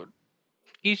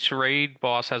each raid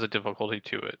boss has a difficulty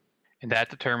to it, and that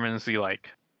determines the like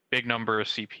big number of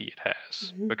CP it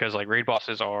has. Hmm. Because like raid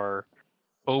bosses are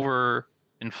over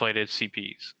inflated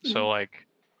CPs. Hmm. So like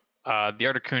the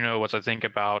Articuno was I think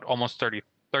about almost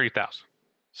 30,000.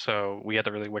 So we had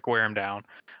to really like wear him down.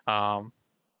 Um,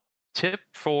 Tip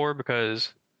four,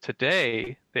 because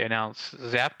today they announced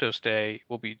Zapdos Day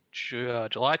will be July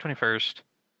 21st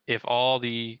if all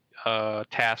the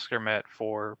tasks are met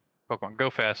for Pokemon Go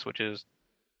Fest, which is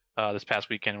this past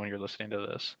weekend when you're listening to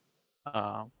this.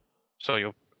 Um,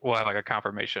 so we'll have like a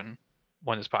confirmation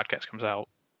when this podcast comes out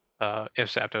if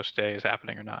Zapdos Day is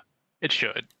happening or not. It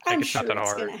should. Like I'm it's not sure that it's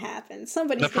hard. gonna happen. The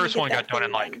Somebody's gonna first get one that got done in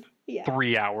thing like done. Yeah.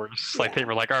 3 hours. Like they Yeah.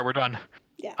 were like, all right, we're done.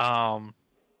 Yeah. Um,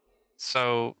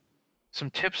 so some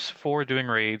tips for doing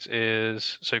raids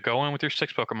is so go in with your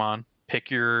six Pokemon, pick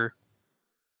the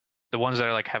ones that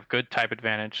are like have good type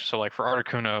advantage. So like for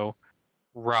Articuno,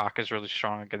 Rock is really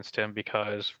strong against him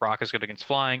because Rock is good against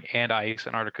flying and ice,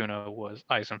 and Articuno was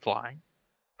ice and flying.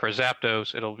 For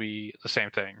Zapdos, it'll be the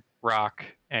same thing. Rock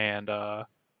and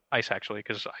ice actually,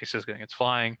 because ice is good against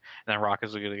flying, and then rock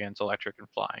is good against electric and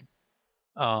flying.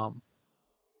 Um,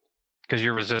 because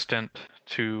you're resistant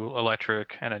to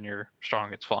electric, and then you're strong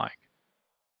against flying.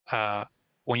 Uh,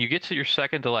 when you get to your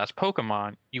second to last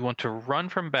Pokemon, you want to run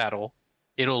from battle.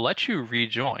 It'll let you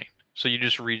rejoin. So you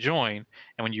just rejoin,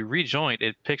 and when you rejoin,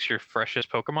 it picks your freshest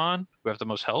Pokemon who have the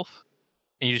most health,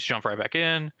 and you just jump right back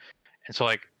in. And so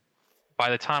like by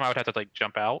the time I would have to like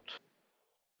jump out,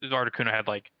 the Articuno had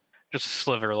like just a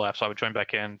sliver left, so I would join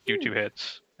back in, do Hmm. two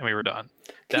hits, and we were done.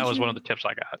 That Could was one of you the tips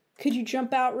I got. could you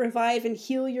jump out, revive, and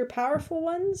heal your powerful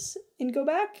ones and go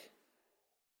back?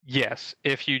 Yes,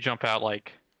 if you jump out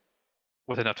like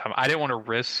with enough time. I didn't want to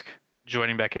risk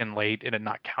joining back in late and it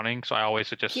not counting, so I always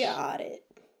would just Got it.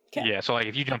 Okay. yeah. So like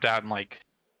if you jumped out and like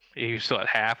he was still at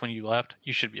half when you left,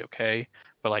 you should be okay.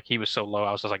 But like he was so low,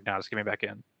 I was just like, nah, just get me back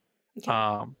in. Okay.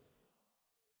 Um,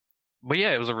 but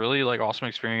yeah, it was a really like awesome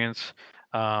experience.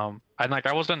 And like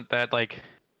I wasn't that like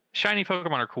shiny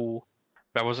Pokemon are cool,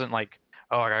 but I wasn't like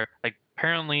oh like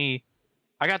apparently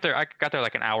I got there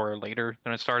like an hour later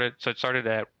than it started. So it started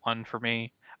at 1 for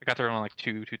me. I got there around like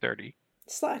 2:30.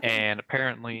 Slacker. And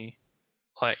apparently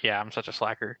like yeah, I'm such a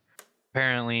slacker.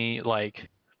 Apparently like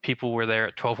people were there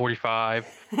at 12:45.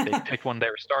 They picked one they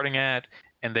were starting at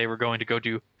and they were going to go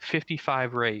do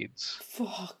 55 raids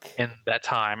Fuck. in that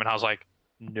time and I was like,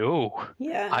 "No.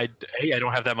 Yeah. I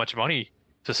don't have that much money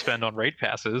to spend on raid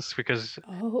passes because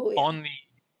Oh yeah. on the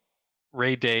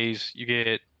raid days you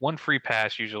get one free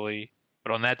pass usually,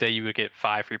 but on that day you would get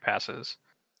five free passes,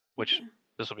 which Yeah.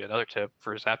 this will be another tip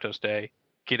for Zapdos Day.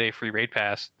 Get a free raid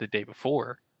pass the day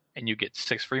before and you get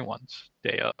 6 free ones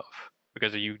day of.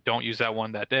 Because if you don't use that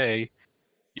one that day,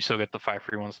 you still get the 5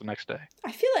 free ones the next day.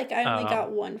 I feel like I only Um,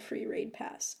 got one free raid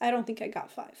pass. I don't think I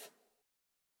got 5.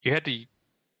 you had to.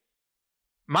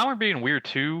 Mine were being weird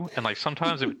too, and like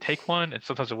sometimes it would take one, and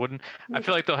sometimes it wouldn't. I feel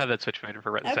Okay. like they'll have that situated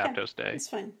for Okay. Zapdos Day. It's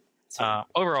fine. It's fine.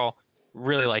 Overall,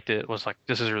 really liked it. Was like,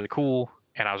 this is really cool,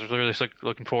 and I was really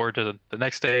looking forward to the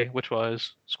next day, which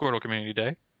was Squirtle Community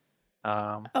Day.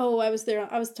 Oh, I was there.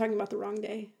 I was talking about the wrong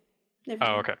day. Never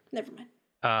mind. Okay. Never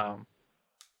mind.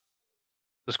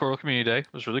 The Squirrel Community Day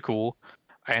was really cool.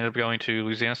 I ended up going to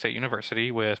Louisiana State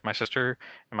University with my sister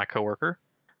and my coworker,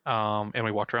 and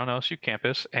we walked around LSU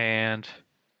campus. And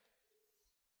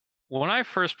when I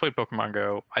first played Pokemon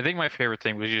Go, I think my favorite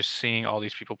thing was just seeing all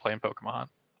these people playing Pokemon.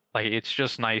 Like, it's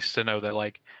just nice to know that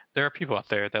like there are people out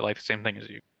there that like the same thing as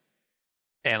you.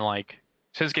 And like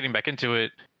since getting back into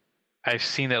it, I've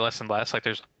seen that less and less. Like,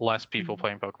 there's less people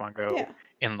playing Pokemon Go Yeah.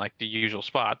 in like the usual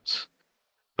spots.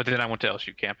 But then I went to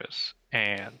LSU campus,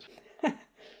 and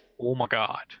oh my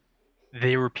God,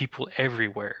 there were people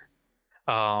everywhere.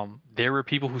 There were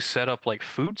people who set up like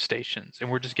food stations and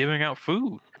were just giving out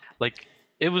food. Like,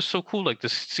 it was so cool, like to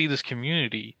see this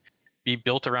community be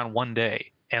built around one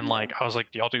day. And like, I was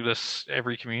like, do y'all do this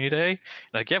every community day? And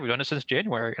like, yeah, we've done it since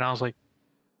January. And I was like,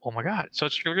 oh my God. So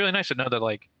it's really nice to know that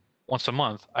like once a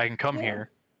month I can come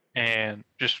here and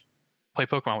just play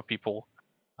Pokemon with people.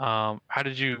 Where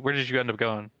did you end up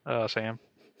going, Sam?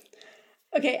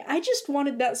 Okay, I just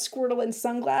wanted that Squirtle and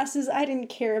sunglasses. I didn't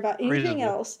care about anything Reasonable.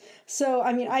 else. So,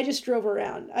 I mean, I just drove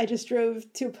around. I just drove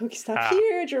to a Pokestop Ah.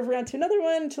 here, drove around to another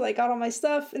one till I got all my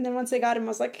stuff. And then once I got him, I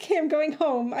was like, okay, I'm going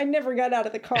home. I never got out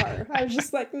of the car. I was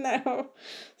just like, no.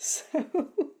 So,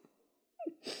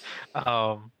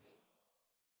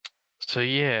 So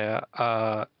yeah,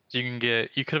 you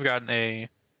could have gotten a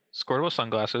Squirtle with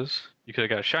sunglasses, you could have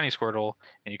got a shiny Squirtle,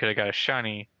 and you could have got a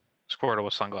shiny Squirtle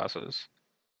with sunglasses.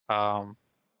 Um,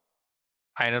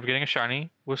 I ended up getting a shiny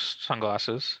with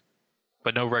sunglasses,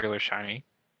 but no regular shiny.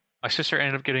 My sister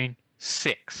ended up getting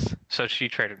 6, so she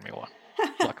traded me one,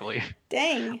 luckily.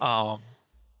 dang. Um,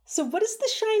 So, what is the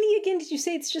shiny again? Did you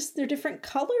say it's just they're different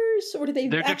colors, or do they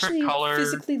They're different actually color.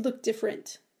 physically look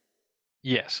different?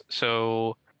 yes,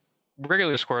 so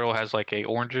regular Squirtle has like a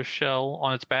orangish shell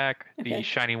on its back. Okay. The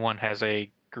shiny one has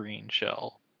a green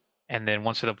shell. And then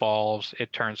once it evolves,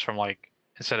 it turns from like,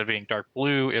 instead of being dark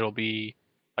blue, it'll be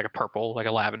like a purple, like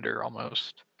a lavender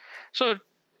almost. So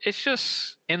it's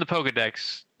just in the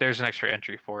Pokedex, there's an extra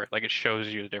entry for it. Like, it shows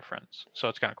you the difference. So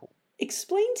it's kind of cool.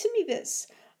 Explain to me this.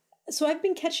 So I've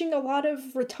been catching a lot of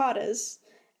Rattatas,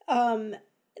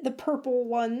 the purple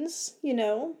ones, you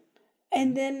know,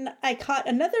 and then I caught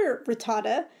another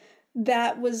Rattata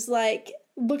that was like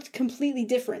looked completely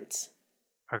different.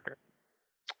 Okay.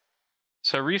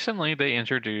 So recently they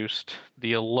introduced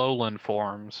the Alolan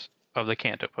forms of the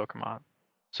Kanto Pokemon.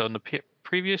 So in the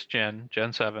previous Gen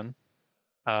 7,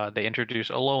 they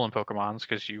introduced Alolan Pokemons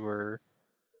because I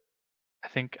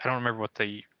don't remember what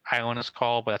the island is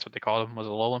called, but that's what they called them, was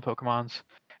Alolan Pokemons.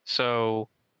 So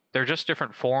they're just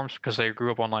different forms because they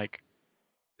grew up on like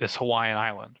this Hawaiian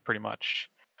island, pretty much.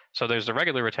 So there's the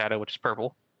regular Rattata, which is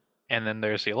purple, and then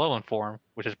there's the Alolan form,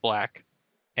 which is black,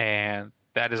 and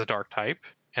that is a dark type,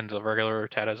 and the regular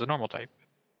Rattata is a normal type.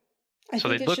 I So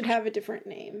think they it look- should have a different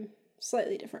name,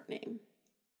 slightly different name.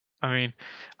 I mean,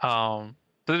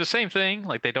 they're the same thing.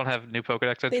 Like, they don't have new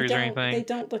Pokedex They entries or don't. anything. They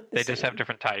don't look the They same. just have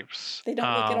different types. They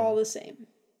don't look at all the same.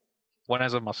 One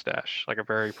has a mustache, like a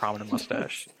very prominent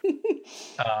mustache.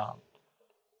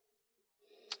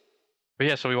 But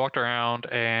yeah, so we walked around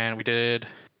and we did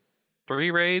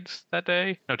 3 raids that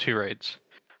day. No, 2 raids.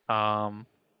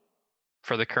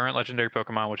 For the current legendary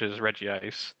Pokemon, which is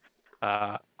Regice.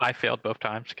 I failed both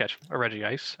times to catch a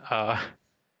Regice.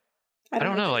 I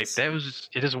don't know, like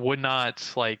it just would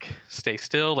not like stay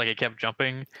still. Like, it kept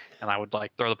jumping, and I would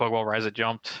like throw the Pokeball right as it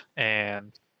jumped,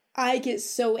 and I get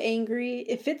so angry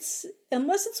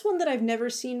unless it's one that I've never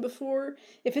seen before.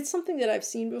 If it's something that I've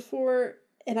seen before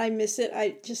and I miss it,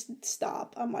 I just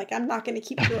stop. I'm like, I'm not going to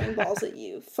keep throwing balls at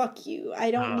you. Fuck you.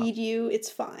 I don't need you. It's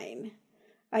fine.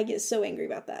 I get so angry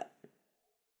about that.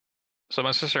 So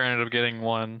my sister ended up getting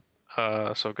one.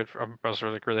 So good I was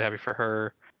really happy for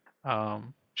her.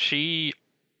 She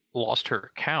lost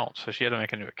her account, so she had to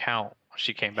make a new account.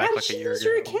 She came back How like did a she year lose ago.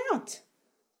 her account?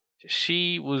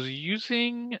 She was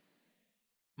using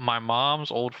my mom's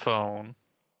old phone.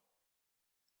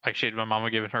 Like, my mom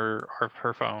had given her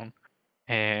her phone,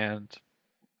 and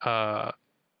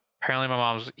apparently my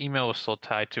mom's email was still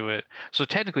tied to it. So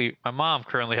technically, my mom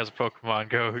currently has a Pokemon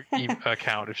Go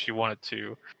account if she wanted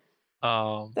to.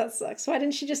 That sucks. Why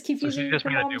didn't she just keep So she using just her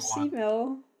made a new mom's one.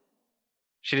 email?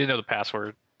 she didn't know the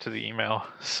password to the email,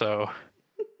 so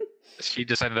she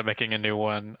just ended up making a new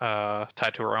one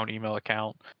tied to her own email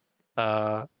account.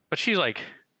 But she's like,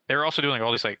 they were also doing like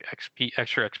all these like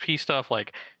extra XP stuff.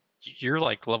 Like, you're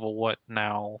like level what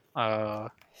now?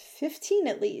 15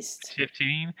 at least.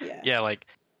 15? Yeah. Yeah, like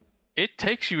it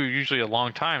takes you usually a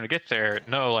long time to get there.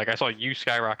 No, like I saw you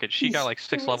skyrocket. She got like It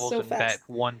 6 was levels so in that fast.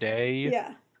 one day.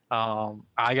 Yeah.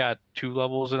 I got 2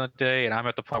 levels in a day, and I'm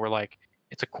at the point where like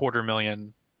it's a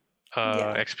 250,000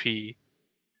 Yeah. XP.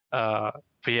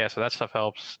 But yeah, so that stuff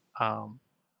helps.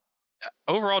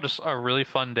 Overall, just a really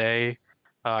fun day.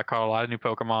 I caught a lot of new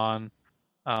Pokemon.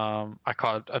 I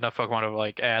caught enough Pokemon to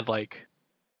like add like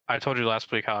I told you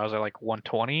last week how I was at like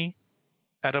 120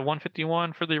 at a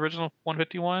 151 for the original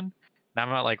 151. Now I'm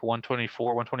at like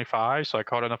 124, 125. So I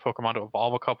caught enough Pokemon to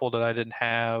evolve a couple that I didn't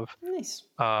have. Nice.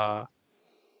 The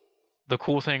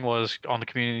cool thing was on the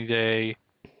community day,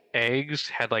 eggs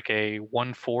had like a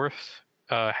 1/4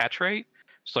 hatch rate.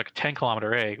 So like a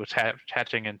 10-kilometer egg was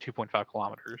hatching in 2.5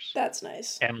 kilometers. That's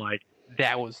nice. And like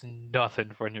that was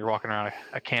nothing for when you're walking around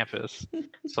a campus.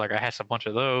 So like I had a bunch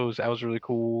of those. That was really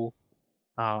cool.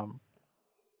 Um,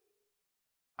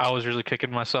 I was really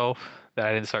kicking myself that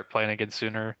I didn't start playing again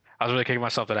sooner. I was really kicking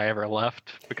myself that I ever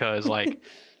left because like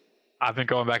I've been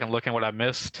going back and looking what I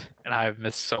missed, and I've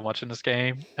missed so much in this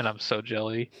game, and I'm so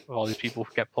jelly of all these people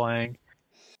who kept playing.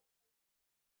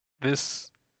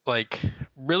 This like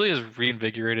really has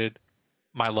reinvigorated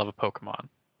my love of Pokemon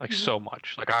like Mhm. so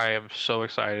much. Like I am so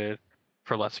excited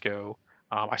for Let's Go.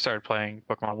 I started playing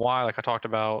Pokemon Y, like I talked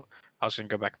about. I was gonna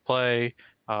go back and play.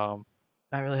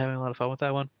 Not really having a lot of fun with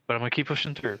that one, but I'm gonna keep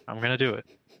pushing through. I'm gonna do it.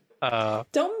 Uh,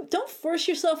 Don't force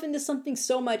yourself into something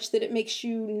so much that it makes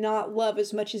you not love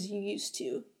as much as you used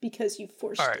to because you all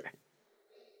forced right. it.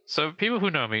 So people who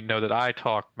know me know that I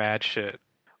talk mad shit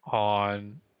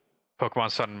on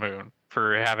Pokemon Sun and Moon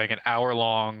for having an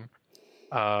hour-long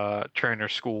trainer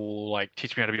school, like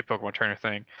teach me how to be a Pokemon trainer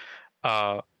thing.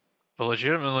 Uh, But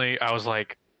legitimately, I was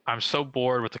like, I'm so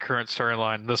bored with the current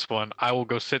storyline in this one. I will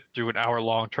go sit through an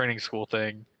hour-long training school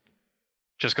thing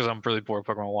just because I'm really bored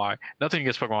with Pokemon Y. Nothing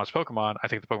against Pokemon's Pokemon. I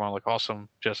think the Pokemon look awesome.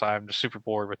 Just I'm just super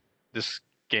bored with this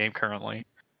game currently.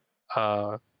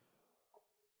 Uh,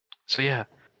 so yeah,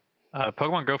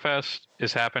 Pokemon Go Fest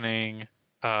is happening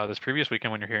this previous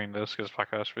weekend when you're hearing this because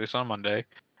podcast released on Monday.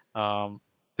 Um,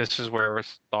 this is where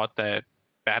it's thought that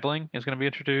battling is going to be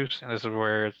introduced, and this is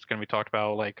where it's going to be talked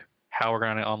about like how we're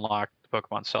going to unlock the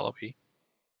Pokemon Celebi.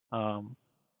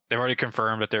 They've already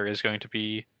confirmed that there is going to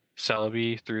be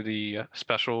Celebi through the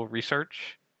special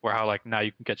research, where how like now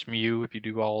you can catch Mew if you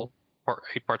do all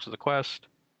 8 parts of the quest.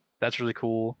 That's really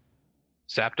cool.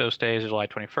 Zapdos Day is July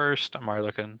 21st. I'm already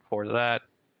looking forward to that.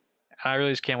 I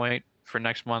really just can't wait for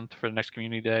next month for the next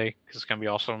community day because it's gonna be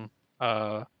awesome.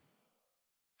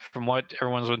 From what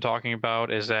everyone's been talking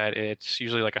about is that it's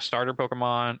usually like a starter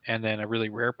Pokemon and then a really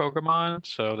rare Pokemon.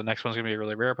 So the next one's gonna be a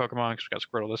really rare Pokemon because we got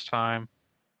Squirtle this time,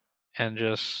 and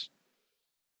just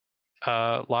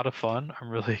a lot of fun. I'm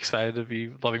really excited to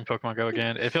be loving Pokemon Go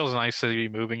again. It feels nice to be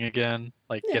moving again,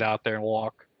 like get Yeah. out there and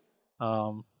walk.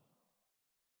 Um,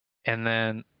 and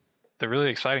then the really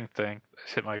exciting thing, I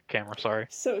just hit my camera, sorry.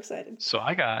 So excited. So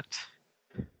I got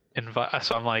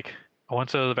so I'm like, I went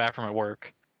to the bathroom at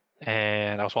work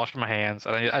and I was washing my hands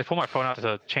and I pulled my phone out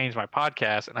to change my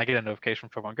podcast and I get a notification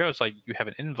from Pokemon Go. It's like, you have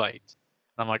an invite.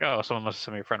 And I'm like, oh, someone must have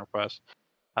sent me a friend request.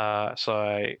 So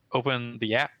I open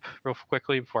the app real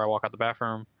quickly before I walk out the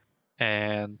bathroom,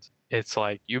 and it's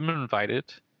like, you've been invited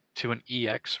to an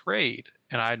EX raid,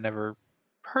 and I'd never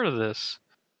heard of this.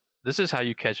 This is how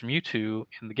you catch Mewtwo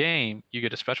in the game. You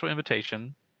get a special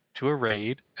invitation to a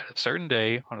raid at a certain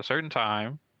day on a certain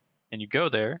time, and you go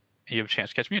there and you have a chance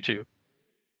to catch Mewtwo.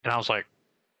 And I was like,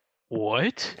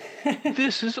 what?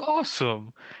 This is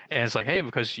awesome. And it's like, hey,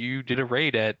 because you did a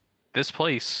raid at this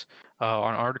place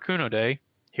on Articuno Day,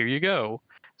 here you go.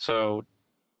 So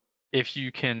if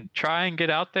you can try and get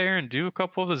out there and do a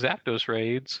couple of the Zapdos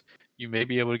raids, you may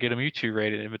be able to get a Mewtwo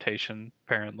rated invitation,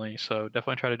 apparently. So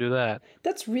definitely try to do that.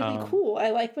 That's really Um, cool. I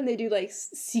like when they do like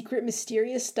secret,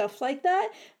 mysterious stuff like that.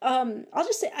 I'll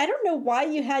just say, I don't know why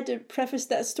you had to preface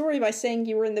that story by saying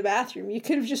you were in the bathroom. You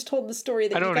could have just told the story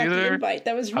that I you don't got the either. invite.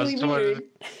 That was I really just weird.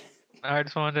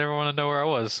 wanted everyone to know where I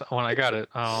was when I got it.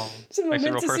 It's a Makes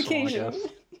it real momentous personal, I occasion.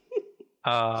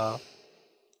 guess.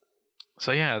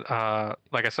 So yeah,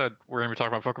 like I said, we're gonna be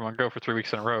talking about Pokemon Go for 3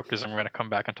 weeks in a row because I'm gonna come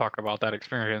back and talk about that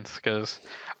experience because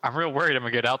I'm real worried I'm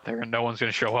gonna get out there and no one's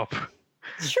gonna show up.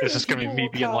 Sure, It's just gonna be people me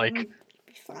will being come. like, It'll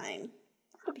be fine.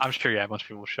 It'll be I'm sure, yeah, a bunch of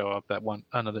people will show up that want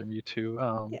another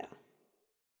Mewtwo. Yeah.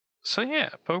 So yeah,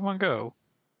 Pokemon Go.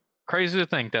 crazy to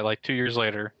think that like 2 years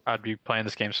later I'd be playing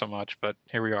this game so much, but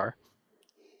here we are.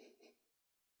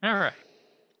 All right,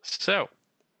 so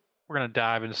we're gonna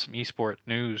dive into some esports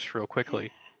news real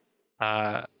quickly.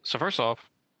 So first off,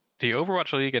 the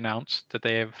Overwatch League announced that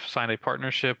they have signed a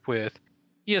partnership with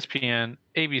ESPN,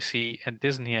 ABC, and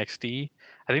Disney XD.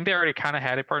 I think they already kind of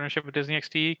had a partnership with Disney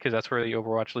XD because that's where the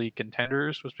Overwatch League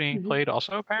Contenders was being played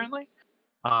also, apparently.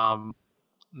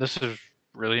 This is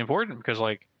really important because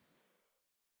like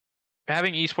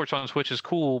having esports on Switch is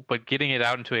cool, but getting it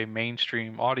out into a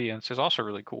mainstream audience is also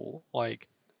really cool. Like,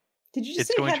 did you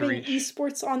just say having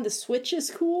esports on the Switch is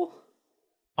cool?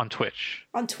 On Twitch.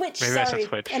 On Twitch, Maybe sorry. I said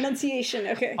Twitch. Enunciation,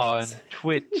 okay. On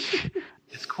Twitch,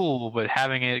 it's cool, but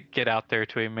having it get out there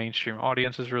to a mainstream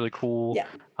audience is really cool.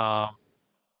 Yeah.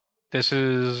 It's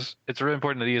really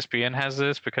important that ESPN has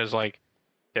this because like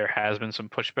there has been some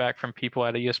pushback from people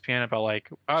at ESPN about like,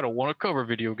 I don't want to cover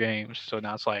video games. So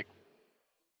now it's like,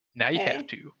 now you have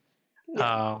to.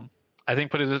 Yeah. I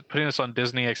think putting this on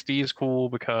Disney XD is cool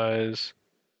because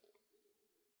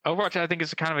Overwatch, I think,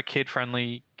 is kind of a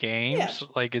kid-friendly game. Yeah. So,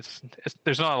 like it's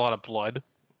there's not a lot of blood.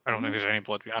 I don't think there's any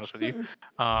blood, to be honest with you.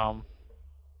 So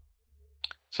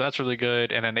that's really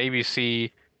good. And then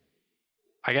ABC,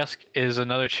 I guess, is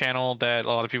another channel that a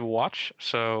lot of people watch.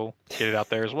 So get it out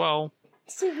there as well.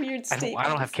 It's a weird statement. I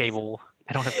don't have cable.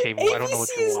 I don't ABC know what to watch.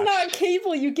 is not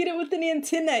cable. You get it with an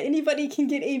antenna. Anybody can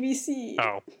get ABC.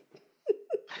 Oh.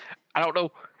 I don't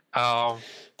know.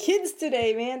 Kids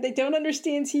today, man, they don't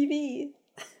understand TV.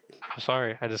 I'm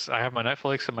sorry. I have my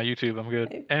Netflix and my YouTube. I'm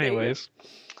good. Anyways.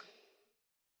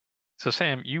 So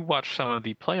Sam, you watched some of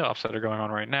the playoffs that are going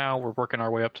on right now. We're working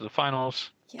our way up to the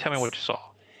finals. Yes. Tell me what you saw.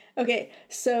 Okay,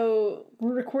 so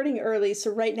we're recording early.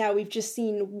 So right now we've just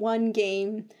seen one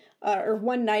game or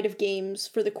one night of games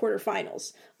for the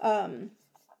quarterfinals.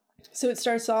 So it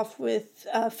starts off with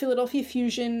Philadelphia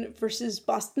Fusion versus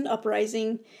Boston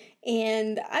Uprising.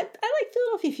 And I like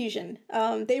Philadelphia Fusion.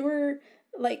 They were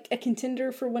like a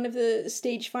contender for one of the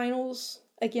stage finals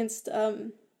against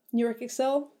New York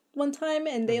Excel one time,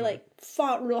 and they like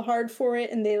fought real hard for it,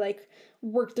 and they like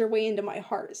worked their way into my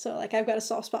heart. So like I've got a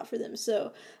soft spot for them.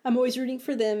 So I'm always rooting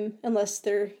for them unless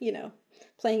they're,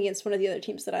 playing against one of the other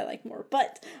teams that I like more.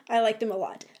 But I like them a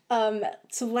lot.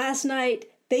 So last night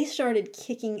they started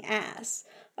kicking ass.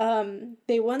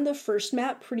 They won the first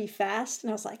map pretty fast,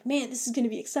 and I was like, man, this is going to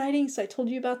be exciting. So I told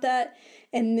you about that.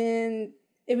 And then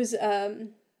it was, I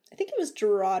think it was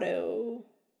Dorado.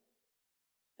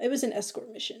 It was an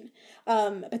escort mission.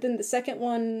 But then the second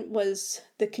one was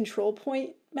the control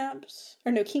point maps,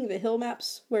 or no, King of the Hill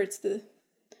maps, where it's the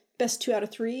best 2 out of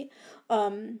 3.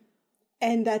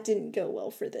 And that didn't go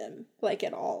well for them, like,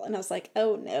 at all. And I was like,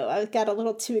 oh no, I got a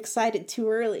little too excited too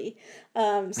early.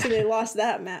 So they lost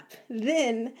that map.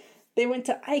 Then they went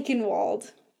to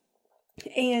Eichenwald,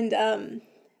 and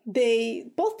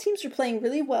both teams were playing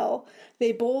really well.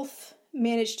 They both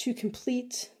managed to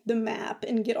complete the map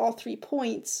and get all 3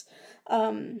 points.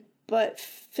 But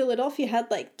Philadelphia had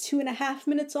like 2.5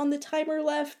 minutes on the timer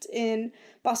left, and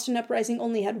Boston Uprising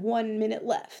only had 1 minute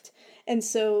left. And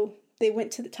so they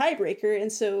went to the tiebreaker,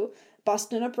 and so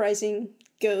Boston Uprising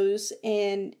goes,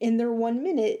 and in their 1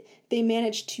 minute, they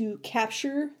managed to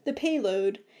capture the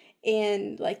payload,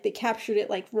 and like they captured it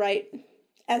like right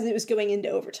as it was going into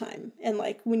overtime. And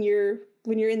like when you're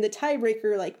in the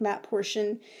tiebreaker like map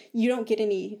portion, you don't get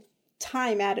any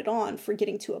time added on for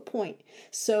getting to a point.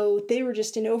 So they were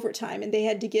just in overtime, and they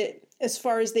had to get as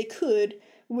far as they could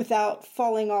without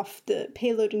falling off the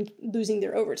payload and losing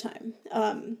their overtime.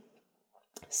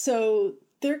 So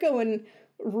they're going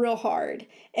real hard,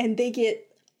 and they get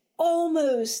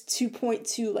almost to point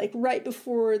 2, like right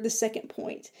before the second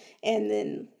point. And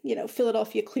then,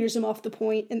 Philadelphia clears them off the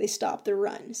point, and they stop their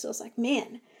run. So I was like,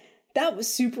 man, that was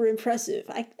super impressive.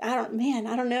 I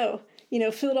don't know.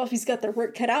 Philadelphia's got their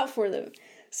work cut out for them.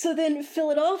 So then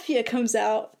Philadelphia comes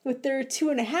out with their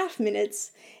 2.5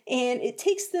 minutes, and it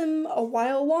takes them a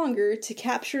while longer to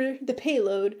capture the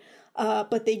payload,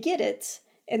 but they get it.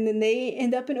 And then they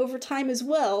end up in overtime as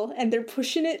well, and they're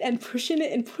pushing it and pushing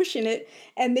it and pushing it,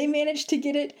 and they managed to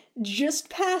get it just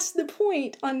past the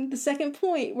point on the second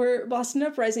point where Boston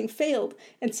Uprising failed,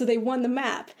 and so they won the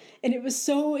map. And it was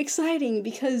so exciting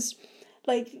because,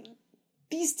 like,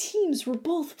 these teams were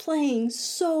both playing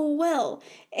so well.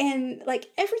 And,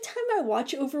 like, every time I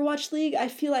watch Overwatch League, I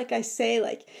feel like I say,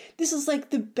 like, this is,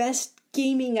 like, the best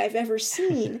gaming I've ever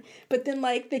seen. But then,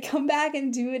 like, they come back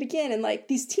and do it again. And, like,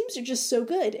 these teams are just so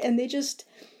good. And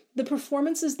the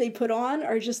performances they put on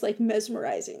are just, like,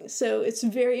 mesmerizing. So it's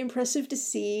very impressive to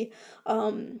see.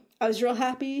 I was real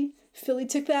happy Philly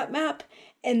took that map.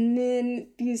 And then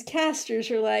these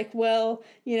casters are like, well,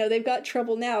 they've got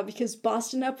trouble now because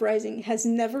Boston Uprising has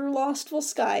never lost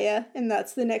Volskaya, and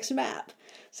that's the next map.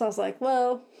 So I was like,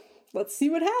 well, let's see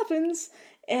what happens.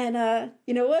 And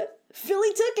you know what? Philly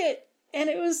took it, and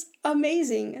it was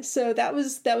amazing. So that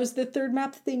was the third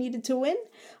map that they needed to win.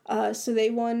 So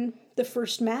they won the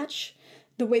first match.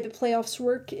 The way the playoffs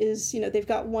work is, they've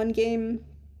got one game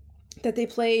that they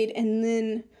played, and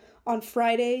then on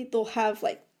Friday they'll have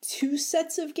like 2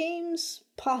 sets of games,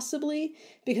 possibly,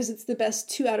 because it's the best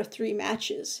 2 out of 3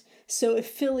 matches. So if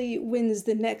Philly wins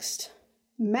the next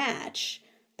match,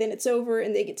 then it's over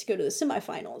and they get to go to the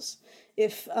semifinals.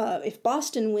 If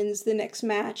Boston wins the next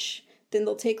match, then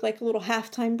they'll take like a little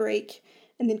halftime break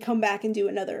and then come back and do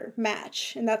another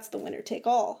match, and that's the winner take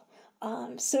all.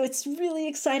 So it's really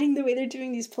exciting the way they're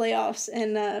doing these playoffs,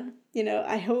 and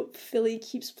I hope Philly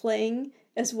keeps playing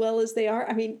as well as they are.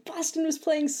 I mean, Boston was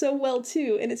playing so well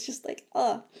too, and it's just like,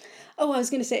 I was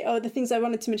gonna say, the things I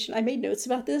wanted to mention. I made notes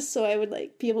about this so I would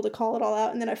like be able to call it all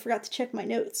out, and then I forgot to check my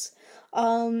notes.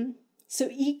 So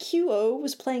EQO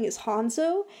was playing as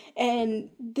Hanzo, and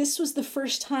this was the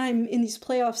first time in these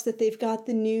playoffs that they've got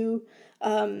the new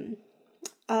Hanzo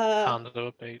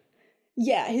update.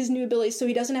 Yeah, his new ability. So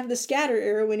he doesn't have the scatter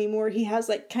arrow anymore. He has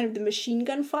like kind of the machine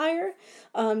gun fire.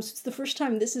 So it's the first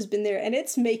time this has been there, and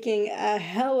it's making a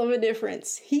hell of a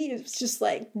difference. He is just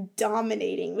like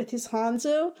dominating with his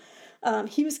Hanzo.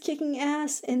 He was kicking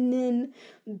ass, and then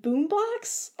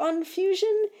Boombox on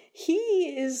Fusion,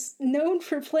 he is known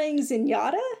for playing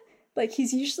Zenyatta. Like,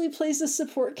 he's usually plays a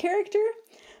support character,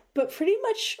 but pretty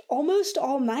much almost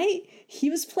all night, he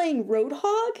was playing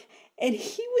Roadhog, and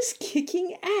he was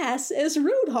kicking ass as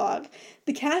Roadhog.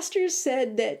 The casters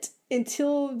said that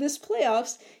until this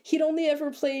playoffs, he'd only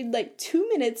ever played like 2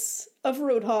 minutes of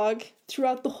Roadhog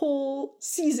throughout the whole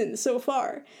season so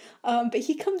far. But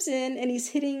he comes in and he's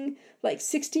hitting like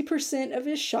 60% of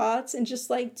his shots and just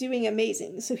like doing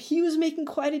amazing. So he was making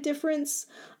quite a difference.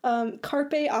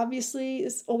 Carpe obviously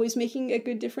is always making a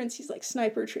good difference. He's like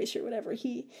sniper, tracer, whatever.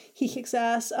 He kicks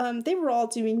ass. They were all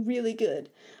doing really good.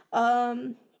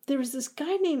 There was this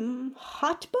guy named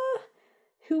Hotba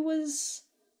who was...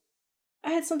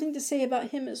 I had something to say about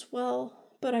him as well,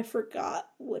 but I forgot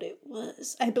what it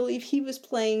was. I believe he was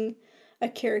playing a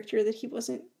character that he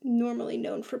wasn't normally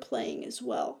known for playing as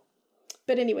well.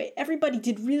 But anyway, everybody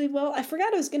did really well. I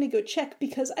forgot I was going to go check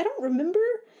because I don't remember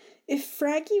if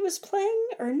Fraggy was playing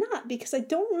or not, because I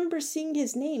don't remember seeing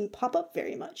his name pop up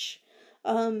very much.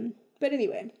 But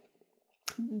anyway,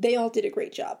 they all did a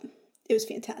great job. It was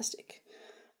fantastic.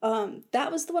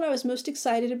 That was the one I was most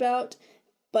excited about,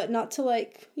 but not to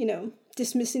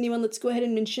dismiss anyone. Let's go ahead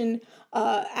and mention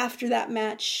after that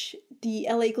match, the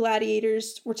LA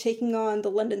Gladiators were taking on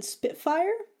the London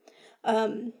Spitfire.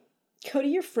 Cody,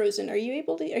 you're frozen. Are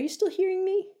you still hearing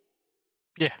me?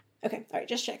 Yeah. Okay. All right.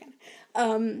 Just checking.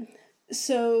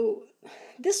 So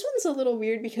this one's a little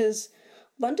weird because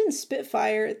London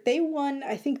Spitfire, they won,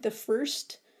 I think, the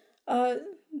first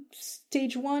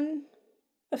stage 1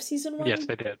 of season 1. Yes,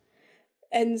 they did.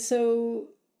 And so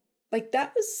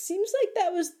seems like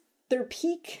that was their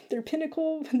peak, their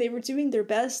pinnacle, when they were doing their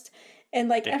best. And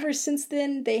ever since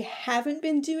then, they haven't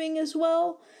been doing as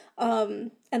well.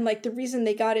 And the reason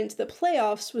they got into the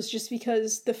playoffs was just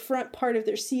because the front part of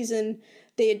their season,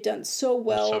 they had done so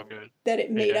well that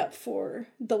it made up for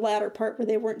the latter part where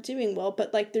they weren't doing well.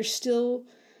 But they're still,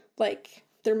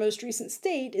 their most recent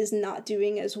state is not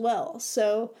doing as well.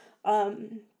 So,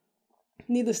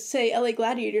 needless to say, LA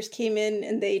Gladiators came in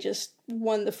and they just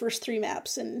won the first 3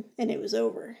 maps and it was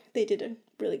over. They did a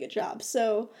really good job.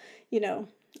 So,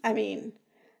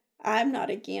 I'm not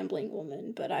a gambling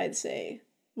woman, but I'd say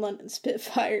London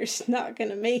Spitfire's not going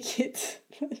to make it.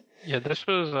 Yeah, this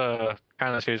was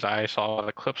kind of series I saw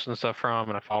the clips and stuff from,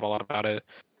 and I followed a lot about it.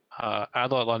 I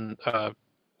thought London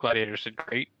Gladiators did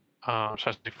great,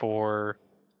 especially for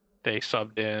they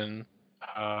subbed in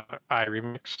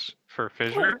iRemix for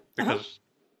Fissure, because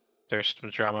there's some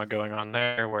drama going on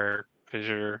there where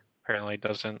Fissure apparently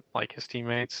doesn't like his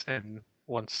teammates and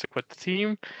wants to quit the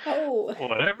team. Oh.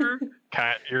 Whatever.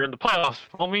 You're in the playoffs,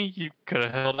 homie. You could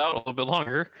have held out a little bit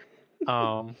longer.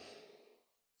 But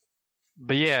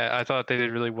yeah, I thought they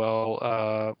did really well.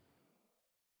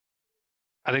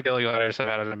 I think the LA Gladiators have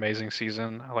had an amazing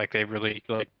season. They really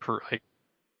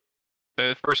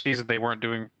the first season they weren't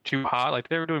doing too hot.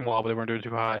 They were doing well, but they weren't doing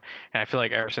too hot. And I feel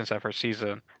like ever since that first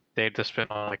season, they've just been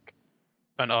on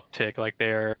an uptick.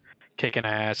 They're kicking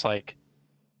ass.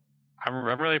 I'm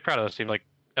really proud of this team.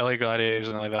 LA Gladiators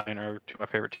and LA Valiant are 2 of my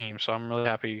favorite teams, so I'm really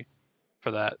happy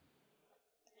for that.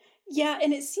 Yeah,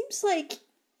 and it seems like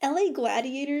LA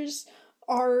Gladiators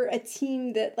are a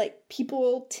team that like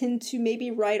people tend to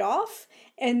maybe write off,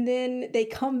 and then they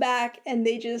come back and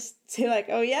they just say like,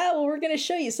 oh yeah, well we're gonna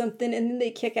show you something, and then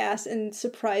they kick ass and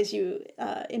surprise you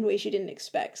in ways you didn't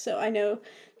expect. So I know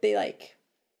they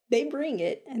bring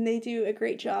it and they do a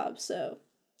great job. So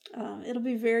it'll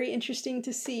be very interesting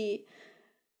to see.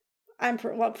 I'm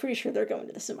pretty sure they're going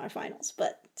to the semifinals,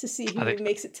 but to see who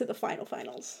makes it to the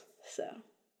finals. So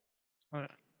that'd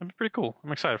be pretty cool.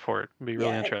 I'm excited for it. It'll be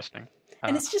really interesting.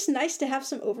 And it's just nice to have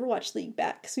some Overwatch League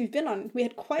back because we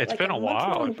had quite like a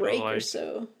month-long break or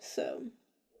so. So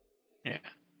yeah.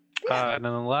 And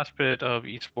then the last bit of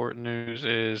eSport news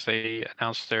is they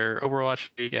announced their Overwatch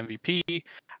League MVP. I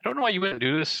don't know why you wouldn't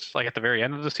do this like at the very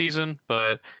end of the season,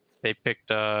 but they picked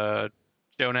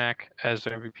JJoNak as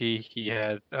their MVP. He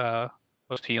had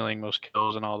most healing, most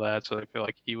kills, and all that, so they feel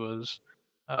like he was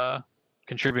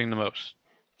contributing the most.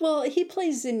 Well, he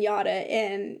plays Zenyatta,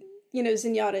 and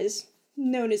Zenyatta is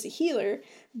known as a healer,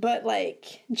 but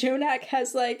like JJoNak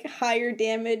has like higher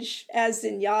damage as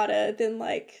Zenyatta than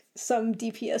like some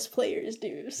DPS players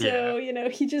do. So,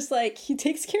 he just like he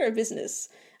takes care of business.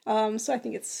 So I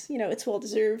think it's well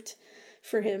deserved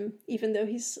for him, even though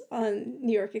he's on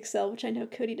New York Excel, which I know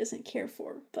Cody doesn't care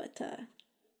for. But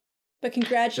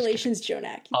congratulations,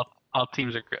 JJoNak. All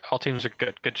teams are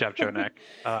good. Good job, JJoNak.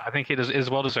 I think he is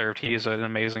well deserved. He is an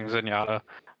amazing Zenyatta.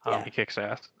 He kicks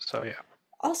ass. So yeah.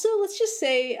 Also, let's just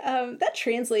say that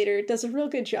translator does a real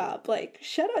good job. Like,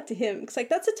 shout out to him, because like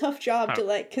that's a tough job to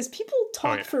like, because people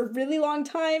talk for a really long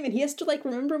time, and he has to like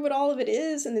remember what all of it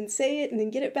is, and then say it, and then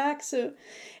get it back. So,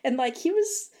 and like he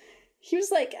was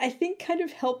like I think kind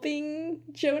of helping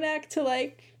JJoNak to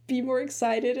like be more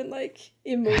excited and like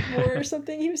emote more or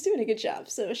something. He was doing a good job.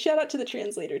 So shout out to the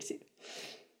translator too.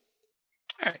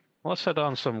 All right, well, let's head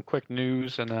on some quick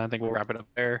news, and then I think we'll wrap it up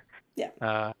there.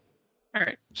 Yeah. All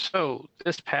right, so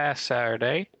this past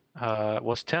Saturday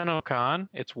was TennoCon.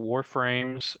 It's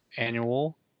Warframe's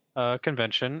annual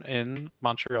convention in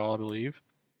Montreal, I believe.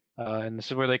 And this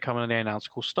is where they come in and they announce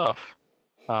cool stuff.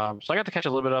 So I got to catch a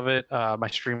little bit of it. My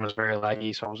stream was very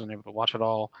laggy, so I wasn't able to watch it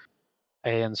all.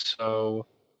 And so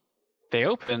they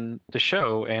opened the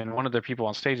show, and one of the people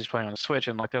on stage is playing on the Switch,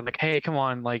 and like they're like, "Hey, come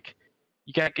on, like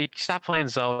you stop playing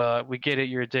Zelda. We get it.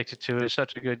 You're addicted to it. It's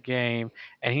such a good game."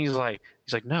 And he's like,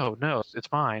 no, it's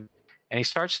fine. And he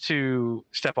starts to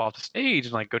step off the stage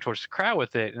and like go towards the crowd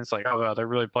with it. And it's like, oh, wow, they're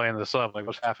really playing this up. Like,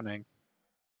 what's happening?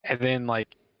 And then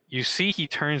like you see he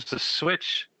turns the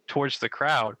Switch towards the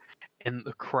crowd, and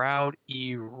the crowd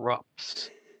erupts.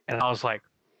 And I was like,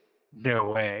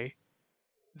 no way.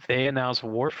 They announced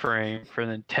Warframe for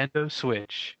Nintendo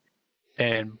Switch,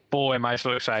 and boy, am I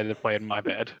so excited to play it in my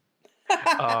bed.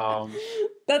 That's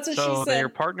what she said. So they're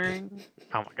partnering.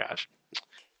 Oh my gosh.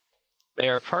 They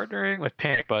are partnering with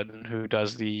Panic Button, who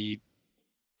does the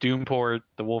Doom port,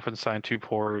 the Wolfenstein 2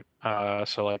 port.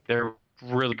 So like they're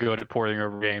really good at porting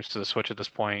over games to the Switch at this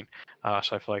point.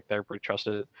 So I feel like they're pretty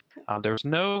trusted. There was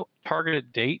no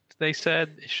targeted date, they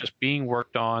said. It's just being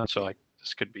worked on. So like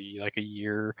this could be like a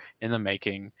year in the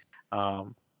making.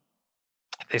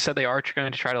 They said they are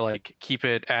going to try to like keep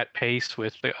it at pace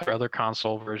with the other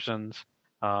console versions.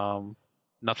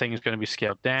 Nothing is going to be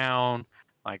scaled down.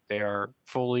 Like they are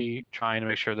fully trying to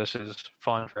make sure this is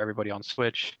fun for everybody on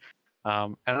Switch.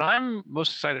 And I'm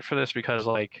most excited for this because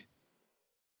like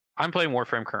I'm playing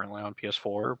Warframe currently on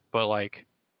PS4, but like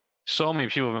so many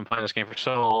people have been playing this game for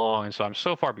so long, and so I'm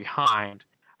so far behind.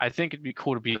 I think it'd be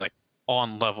cool to be like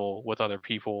on level with other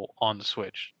people on the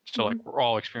Switch. So like we're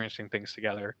all experiencing things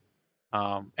together.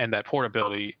 And that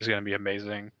portability is going to be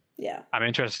amazing. Yeah. I'm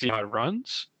interested to see how it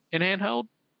runs in handheld.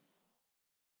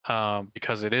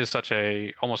 Because it is such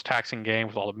a almost taxing game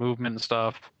with all the movement and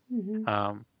stuff. But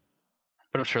I'm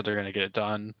sure they're going to get it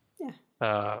done.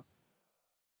 Yeah.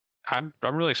 I'm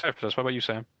really excited for this. What about you,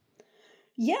 Sam?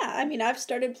 Yeah, I mean, I've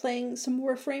started playing some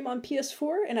Warframe on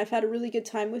PS4, and I've had a really good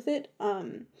time with it.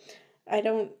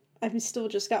 I've still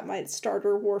just got my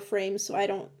starter Warframe, so I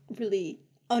don't really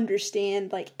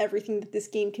understand like everything that this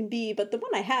game can be, but the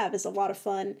one I have is a lot of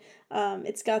fun.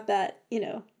 It's got that,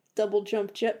 double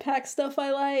jump jetpack stuff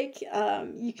I like.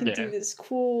 You can do this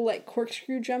cool like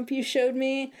corkscrew jump you showed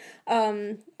me.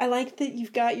 I like that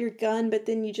you've got your gun, but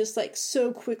then you just like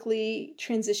so quickly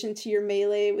transition to your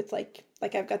melee with like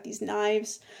I've got these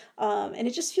knives. And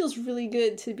it just feels really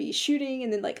good to be shooting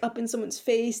and then like up in someone's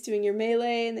face doing your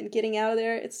melee and then getting out of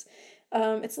there. It's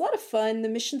a lot of fun. The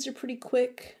missions are pretty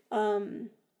quick.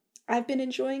 I've been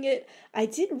enjoying it. I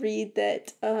did read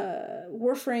that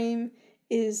Warframe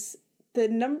is the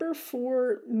number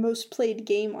 4 most played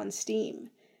game on Steam.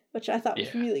 which I thought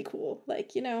was Yeah. really cool.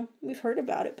 Like, we've heard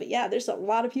about it, but yeah, there's a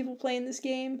lot of people playing this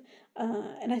game.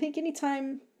 And I think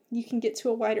anytime you can get to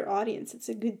a wider audience, it's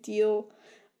a good deal.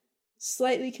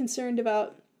 Slightly concerned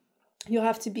about you'll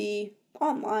have to be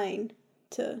online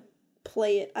to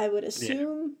play it, I would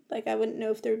assume. Like, I wouldn't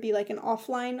know if there would be like an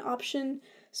offline option.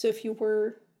 So if you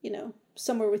were,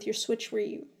 somewhere with your Switch where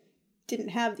you didn't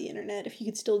have the internet, if you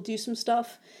could still do some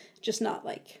stuff, just not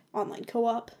like online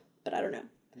co-op. But I don't know.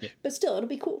 Yeah. But still, it'll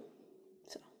be cool.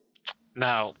 So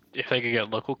Now, if they could get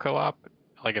local co-op,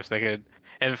 like if they could,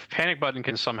 if Panic Button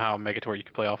can somehow make it to where you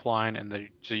can play offline and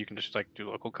so you can just like do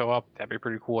local co-op, that'd be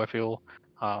pretty cool. I feel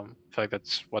like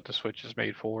that's what the Switch is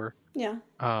made for. yeah.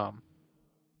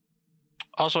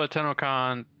 Also at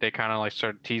TennoCon, they kind of like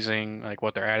started teasing like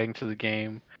what they're adding to the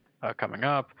game coming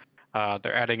up.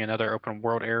 They're adding another open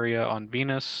world area on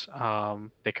Venus.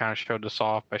 They kind of showed this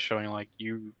off by showing like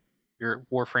your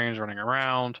Warframes running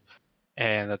around,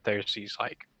 and that there's these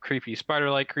like creepy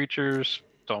spider-like creatures.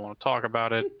 Don't want to talk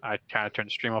about it. I kind of turned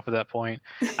the stream off at that point.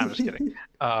 I'm just kidding.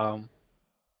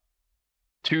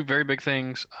 Two very big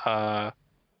things. They're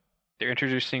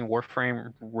introducing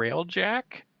Warframe Railjack,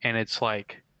 and it's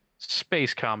like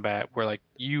space combat where like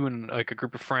you and like a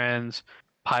group of friends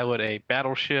pilot a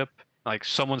battleship. Like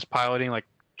someone's piloting like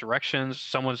directions,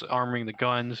 someone's arming the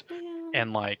guns,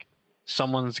 and like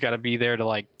someone's got to be there to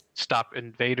like stop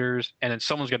invaders, and then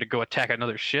someone's got to go attack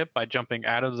another ship by jumping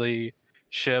out of the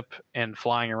ship and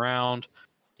flying around.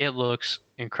 It looks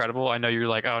incredible. I know you're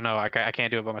like, oh no, I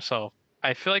can't do it by myself.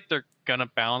 I feel like they're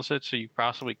gonna balance it so you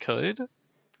possibly could.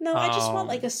 No, I just want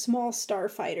like a small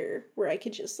starfighter where I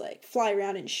could just like fly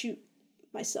around and shoot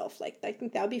myself. Like, I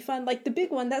think that would be fun. Like the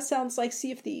big one, that sounds like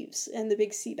Sea of Thieves and the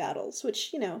big sea battles,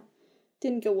 which,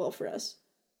 didn't go well for us.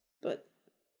 But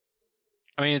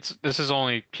I mean, this is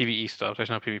only PvE stuff. There's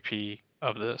no PvP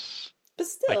of this.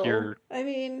 still, Like I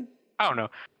mean, I don't know.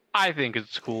 I think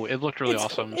it's cool. It looked really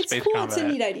awesome. Cool. It's Space cool. combat. It's a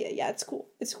neat idea. Yeah, it's cool.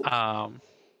 It's cool.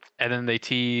 And then they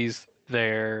tease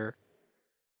their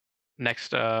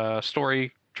next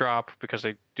story drop, because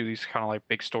they do these kind of like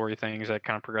big story things that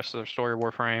kind of progress their story of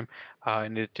Warframe,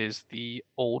 and it is the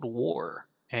Old War,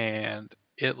 and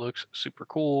it looks super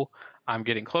cool. I'm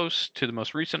getting close to the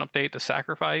most recent update, the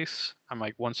Sacrifice. I'm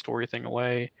like one story thing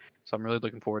away, so I'm really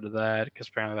looking forward to that, because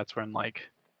apparently that's when like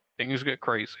things get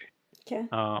crazy. Okay.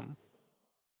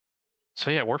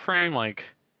 So yeah, Warframe, like,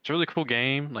 it's a really cool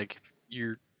game. Like, if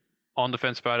you're on the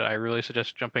fence about it, I really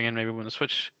suggest jumping in maybe when the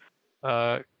Switch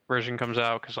version comes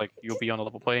out, because like you'll be on a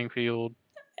level playing field,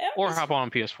 or hop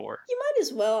on PS4. You might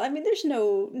as well. I mean, there's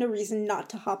no reason not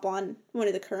to hop on one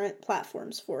of the current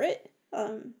platforms for it.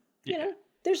 You know,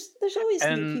 there's always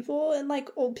new people, and like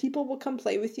old people will come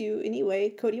play with you anyway.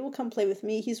 Cody will come play with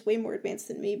me. He's way more advanced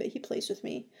than me, but he plays with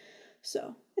me,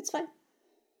 so it's fine.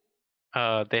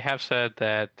 They have said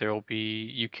that there will be,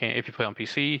 you can, if you play on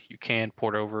PC, you can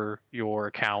port over your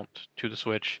account to the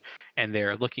Switch, and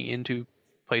they're looking into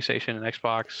PlayStation and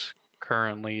Xbox.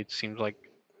 Currently, it seems like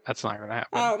that's not going to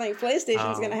happen. I don't think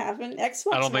PlayStation's going to happen.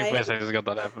 Xbox, I don't think might. PlayStation's going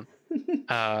to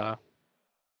happen.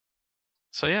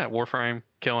 So yeah, Warframe,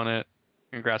 killing it.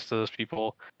 Congrats to those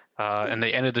people. And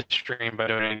they ended the stream by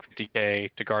donating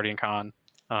 50K to Guardian Con,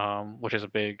 which is a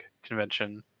big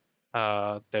convention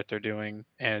that they're doing,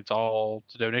 and it's all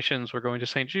the donations were going to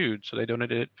St. Jude, so they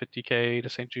donated 50K to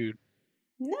St. Jude.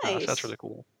 Nice. So that's really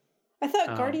cool. I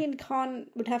thought Guardian Con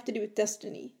would have to do with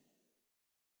Destiny.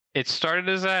 It started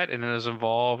as that, and it has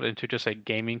evolved into just a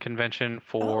gaming convention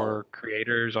for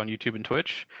creators on YouTube and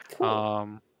Twitch.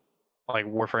 Cool. Like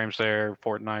Warframe's there,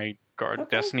 Fortnite,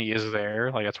 Destiny is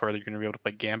there. Like that's where you're going to be able to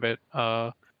play Gambit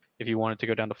if you wanted to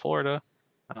go down to Florida.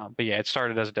 But yeah, it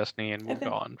started as Destiny and moved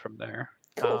on from there.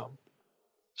 Cool.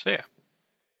 So yeah.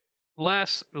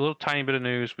 Last little tiny bit of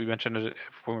news. We mentioned it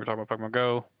when we were talking about Pokemon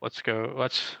Go. Let's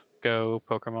go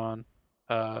Pokemon.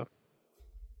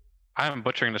 I'm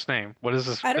butchering this name. What is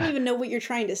this? I don't even know what you're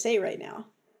trying to say right now.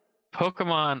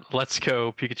 Pokemon Let's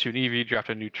Go Pikachu and Eevee dropped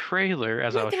a new trailer,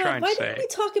 as I was trying to say. Why didn't we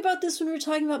talk about this when we were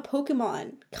talking about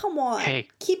Pokemon? Come on. Hey,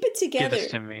 keep it together. Give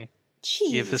this to me.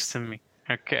 Jeez. Give this to me.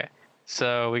 Okay.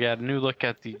 So we got a new look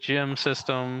at the gym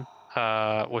system,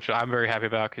 which I'm very happy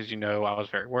about, because I was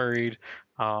very worried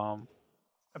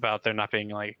about there not being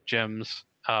like gyms.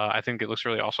 I think it looks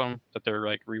really awesome that they're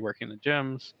like reworking the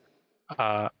gyms.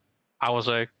 I was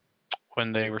like,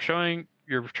 when they were showing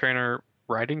your trainer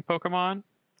riding Pokemon,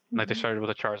 like they started with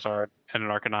a Charizard and an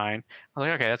Arcanine, I was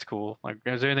like, okay, that's cool. Like,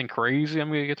 is there anything crazy I'm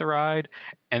gonna get to ride?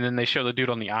 And then they show the dude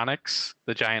on the Onix,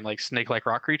 the giant like snake-like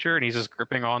rock creature, and he's just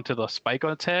gripping onto the spike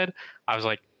on its head. I was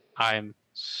like, I'm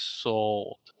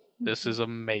sold. This is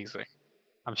amazing.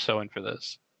 I'm so in for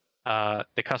this.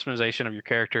 The customization of your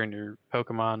character and your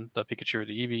Pokemon, the Pikachu or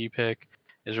the Eevee you pick,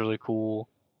 is really cool.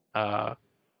 But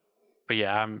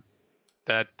yeah,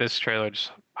 this trailer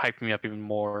just hyped me up even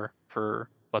more for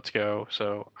Let's Go.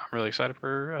 So I'm really excited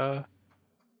for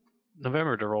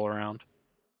November to roll around.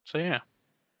 So yeah.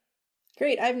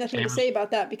 Great. I have nothing to Same as say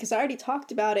about that because I already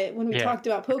talked about it when we yeah. talked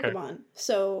about Okay. Pokemon.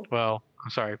 So, Well,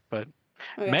 I'm sorry, but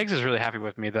okay. Megs is really happy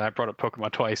with me that I brought up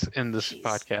Pokemon twice in this Jeez.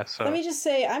 podcast. So Let me just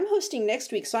say, I'm hosting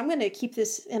next week, so I'm going to keep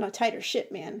this in a tighter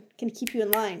ship, man. Can keep you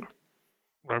in line.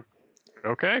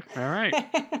 okay, all right,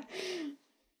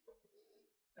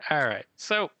 all right.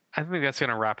 So I think that's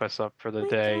gonna wrap us up for the My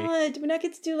day. God, do we not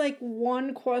get to do like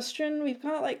one question? We've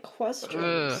got like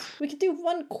questions. Ugh. We could do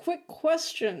one quick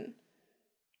question.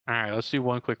 All right, let's do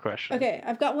one quick question. Okay,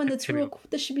 I've got one that's real.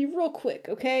 This should be real quick.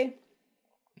 Okay.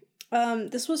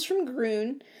 This was from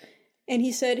Groon, and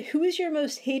he said, "Who is your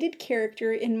most hated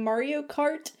character in Mario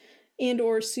Kart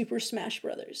and/or Super Smash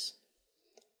Brothers?"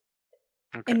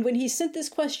 Okay. And when he sent this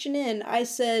question in, I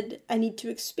said I need to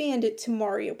expand it to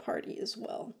Mario Party as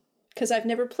well. Because I've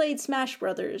never played Smash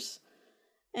Brothers,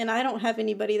 and I don't have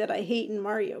anybody that I hate in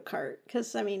Mario Kart.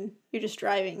 Because, I mean, you're just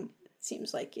driving. It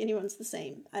seems like anyone's the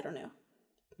same. I don't know.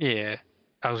 Yeah,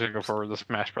 I was gonna go for the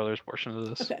Smash Brothers portion of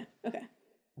this. Okay. Okay.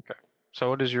 So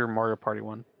what is your Mario Party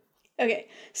one? Okay,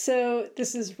 so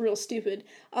this is real stupid.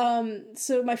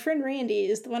 So my friend Randy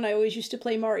is the one I always used to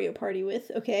play Mario Party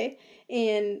with, okay?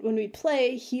 And when we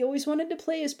play, he always wanted to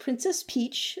play as Princess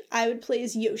Peach. I would play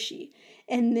as Yoshi.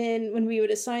 And then when we would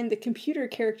assign the computer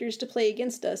characters to play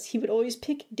against us, he would always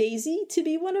pick Daisy to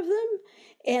be one of them.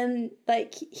 And,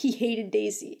 like, he hated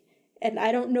Daisy. And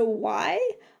I don't know why.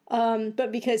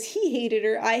 But because he hated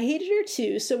her, I hated her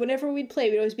too. So whenever we'd play,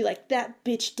 we'd always be like, that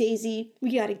bitch Daisy,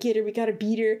 we gotta get her, we gotta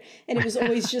beat her. And it was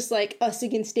always just like us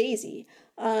against Daisy.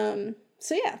 So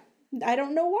yeah, I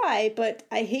don't know why, but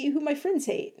I hate who my friends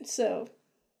hate. So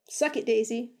suck it,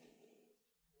 Daisy.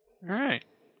 All right.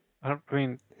 I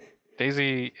mean,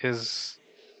 Daisy is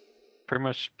pretty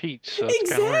much Peach, so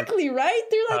it's Exactly, right?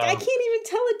 They're like, I Um, can't even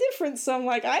tell a difference. So I'm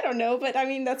like, I don't know, but I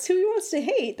mean, that's who he wants to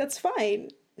hate. That's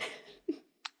fine.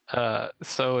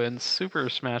 So in Super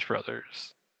Smash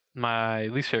Brothers, my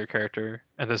least favorite character,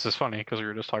 and this is funny because we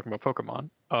were just talking about Pokemon,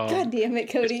 God damn it,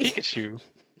 is Cody. Pikachu,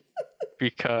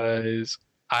 because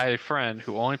I had a friend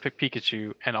who only picked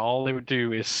Pikachu, and all they would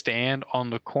do is stand on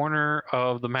the corner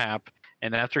of the map,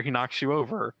 and after he knocks you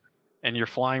over, and you're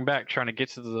flying back trying to get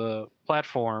to the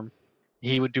platform,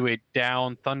 he would do a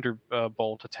down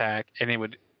Thunderbolt attack, and it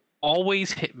would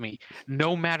always hit me,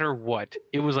 no matter what.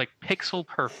 It was like pixel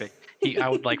perfect. I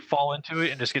would like fall into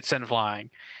it and just get sent flying,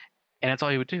 and that's all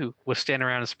he would do was stand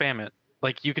around and spam it.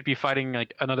 Like you could be fighting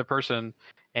like another person,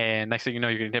 and next thing you know,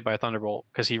 you're getting hit by a thunderbolt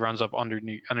because he runs up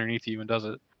underneath you and does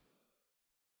it.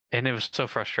 And it was so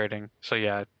frustrating. So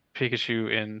yeah,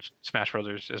 Pikachu in Smash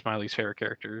Brothers is my least favorite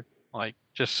character. Like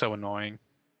just so annoying.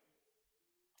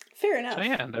 Fair enough. So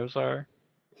yeah, that was our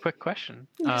quick question.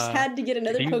 You just had to get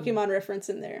another you- Pokemon reference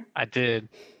in there. I did,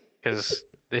 because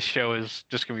this show is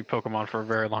just gonna be Pokemon for a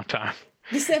very long time.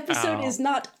 This episode is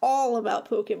not all about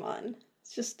Pokemon.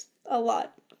 It's just a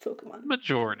lot of Pokemon.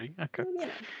 Majority. Okay. You know.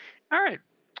 All right.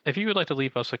 If you would like to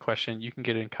leave us a question, you can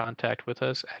get in contact with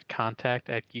us at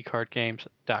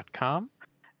contact@geekcardgames.com.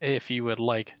 If you would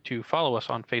like to follow us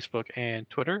on Facebook and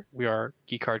Twitter, we are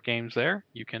Geek Card Games there.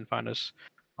 You can find us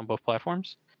on both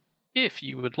platforms. If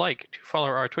you would like to follow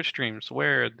our Twitch streams,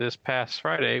 where this past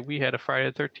Friday we had a Friday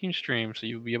the 13th stream, so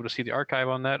you'll be able to see the archive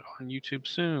on that on YouTube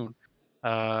soon.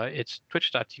 It's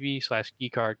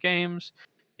twitch.tv/geekcardgames.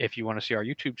 If you want to see our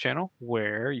YouTube channel,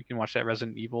 where you can watch that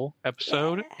Resident Evil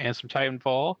episode and some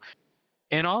Titanfall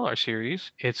in all our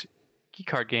series, it's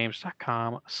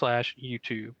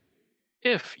geekcardgames.com/YouTube.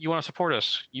 If you want to support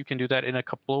us, you can do that in a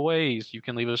couple of ways. You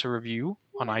can leave us a review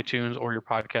on iTunes or your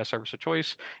podcast service of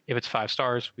choice. If it's 5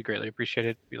 stars, we greatly appreciate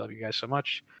it. We love you guys so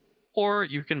much. Or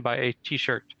you can buy a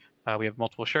t-shirt. We have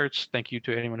multiple shirts. Thank you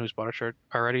to anyone who's bought a shirt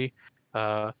already.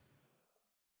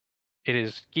 It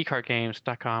is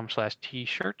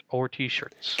geekcardgames.com/t-shirt or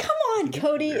t-shirts. Come on,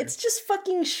 Cody. It's just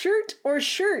fucking shirt or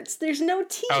shirts. There's no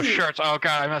T. Oh, shirts. Oh,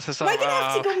 God, I messed this up. Am I going to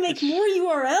have to go make more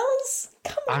URLs?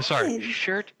 Come on. I'm sorry.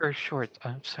 Shirt or shorts.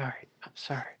 I'm sorry.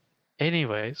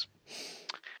 Anyways,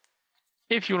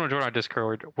 if you want to join our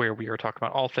Discord, where we are talking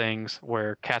about all things,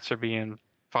 where cats are being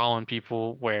following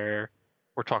people, where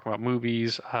we're talking about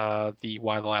movies, the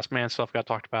Why the Last Man stuff got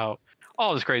talked about,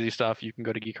 all this crazy stuff, you can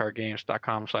go to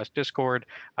geekcardgames.com/Discord.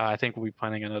 I think we'll be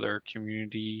planning another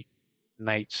community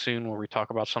night soon where we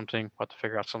talk about something. We'll have to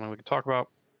figure out something we can talk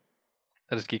about.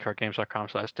 That is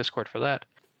geekcardgames.com/Discord for that.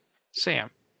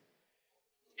 Sam,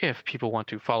 if people want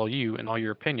to follow you and all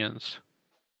your opinions,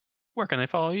 where can they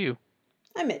follow you?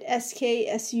 I'm at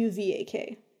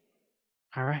SKSUVAK.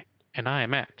 All right. And I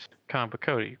am at Comic Book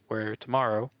Cody, where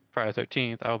tomorrow, Friday the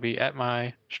 13th, I will be at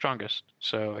my strongest.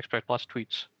 So expect lots of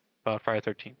tweets about Friday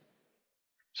the 13th.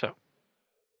 So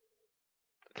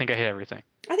I think I hit everything.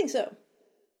 I think so.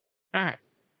 All right.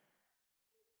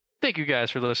 Thank you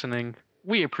guys for listening.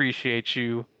 We appreciate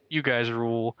you. You guys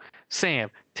rule. Sam,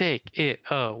 take it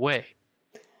away.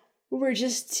 We're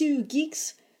just two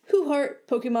geeks who heart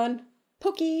Pokemon.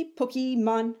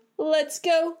 Pokemon. Let's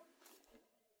go.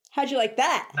 How'd you like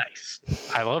that? Nice.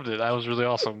 I loved it. That was really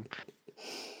awesome.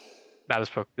 Now this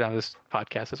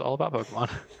podcast is all about Pokemon.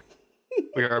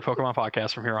 We are a Pokemon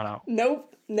podcast from here on out.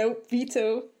 Nope.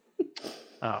 Veto.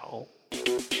 Oh.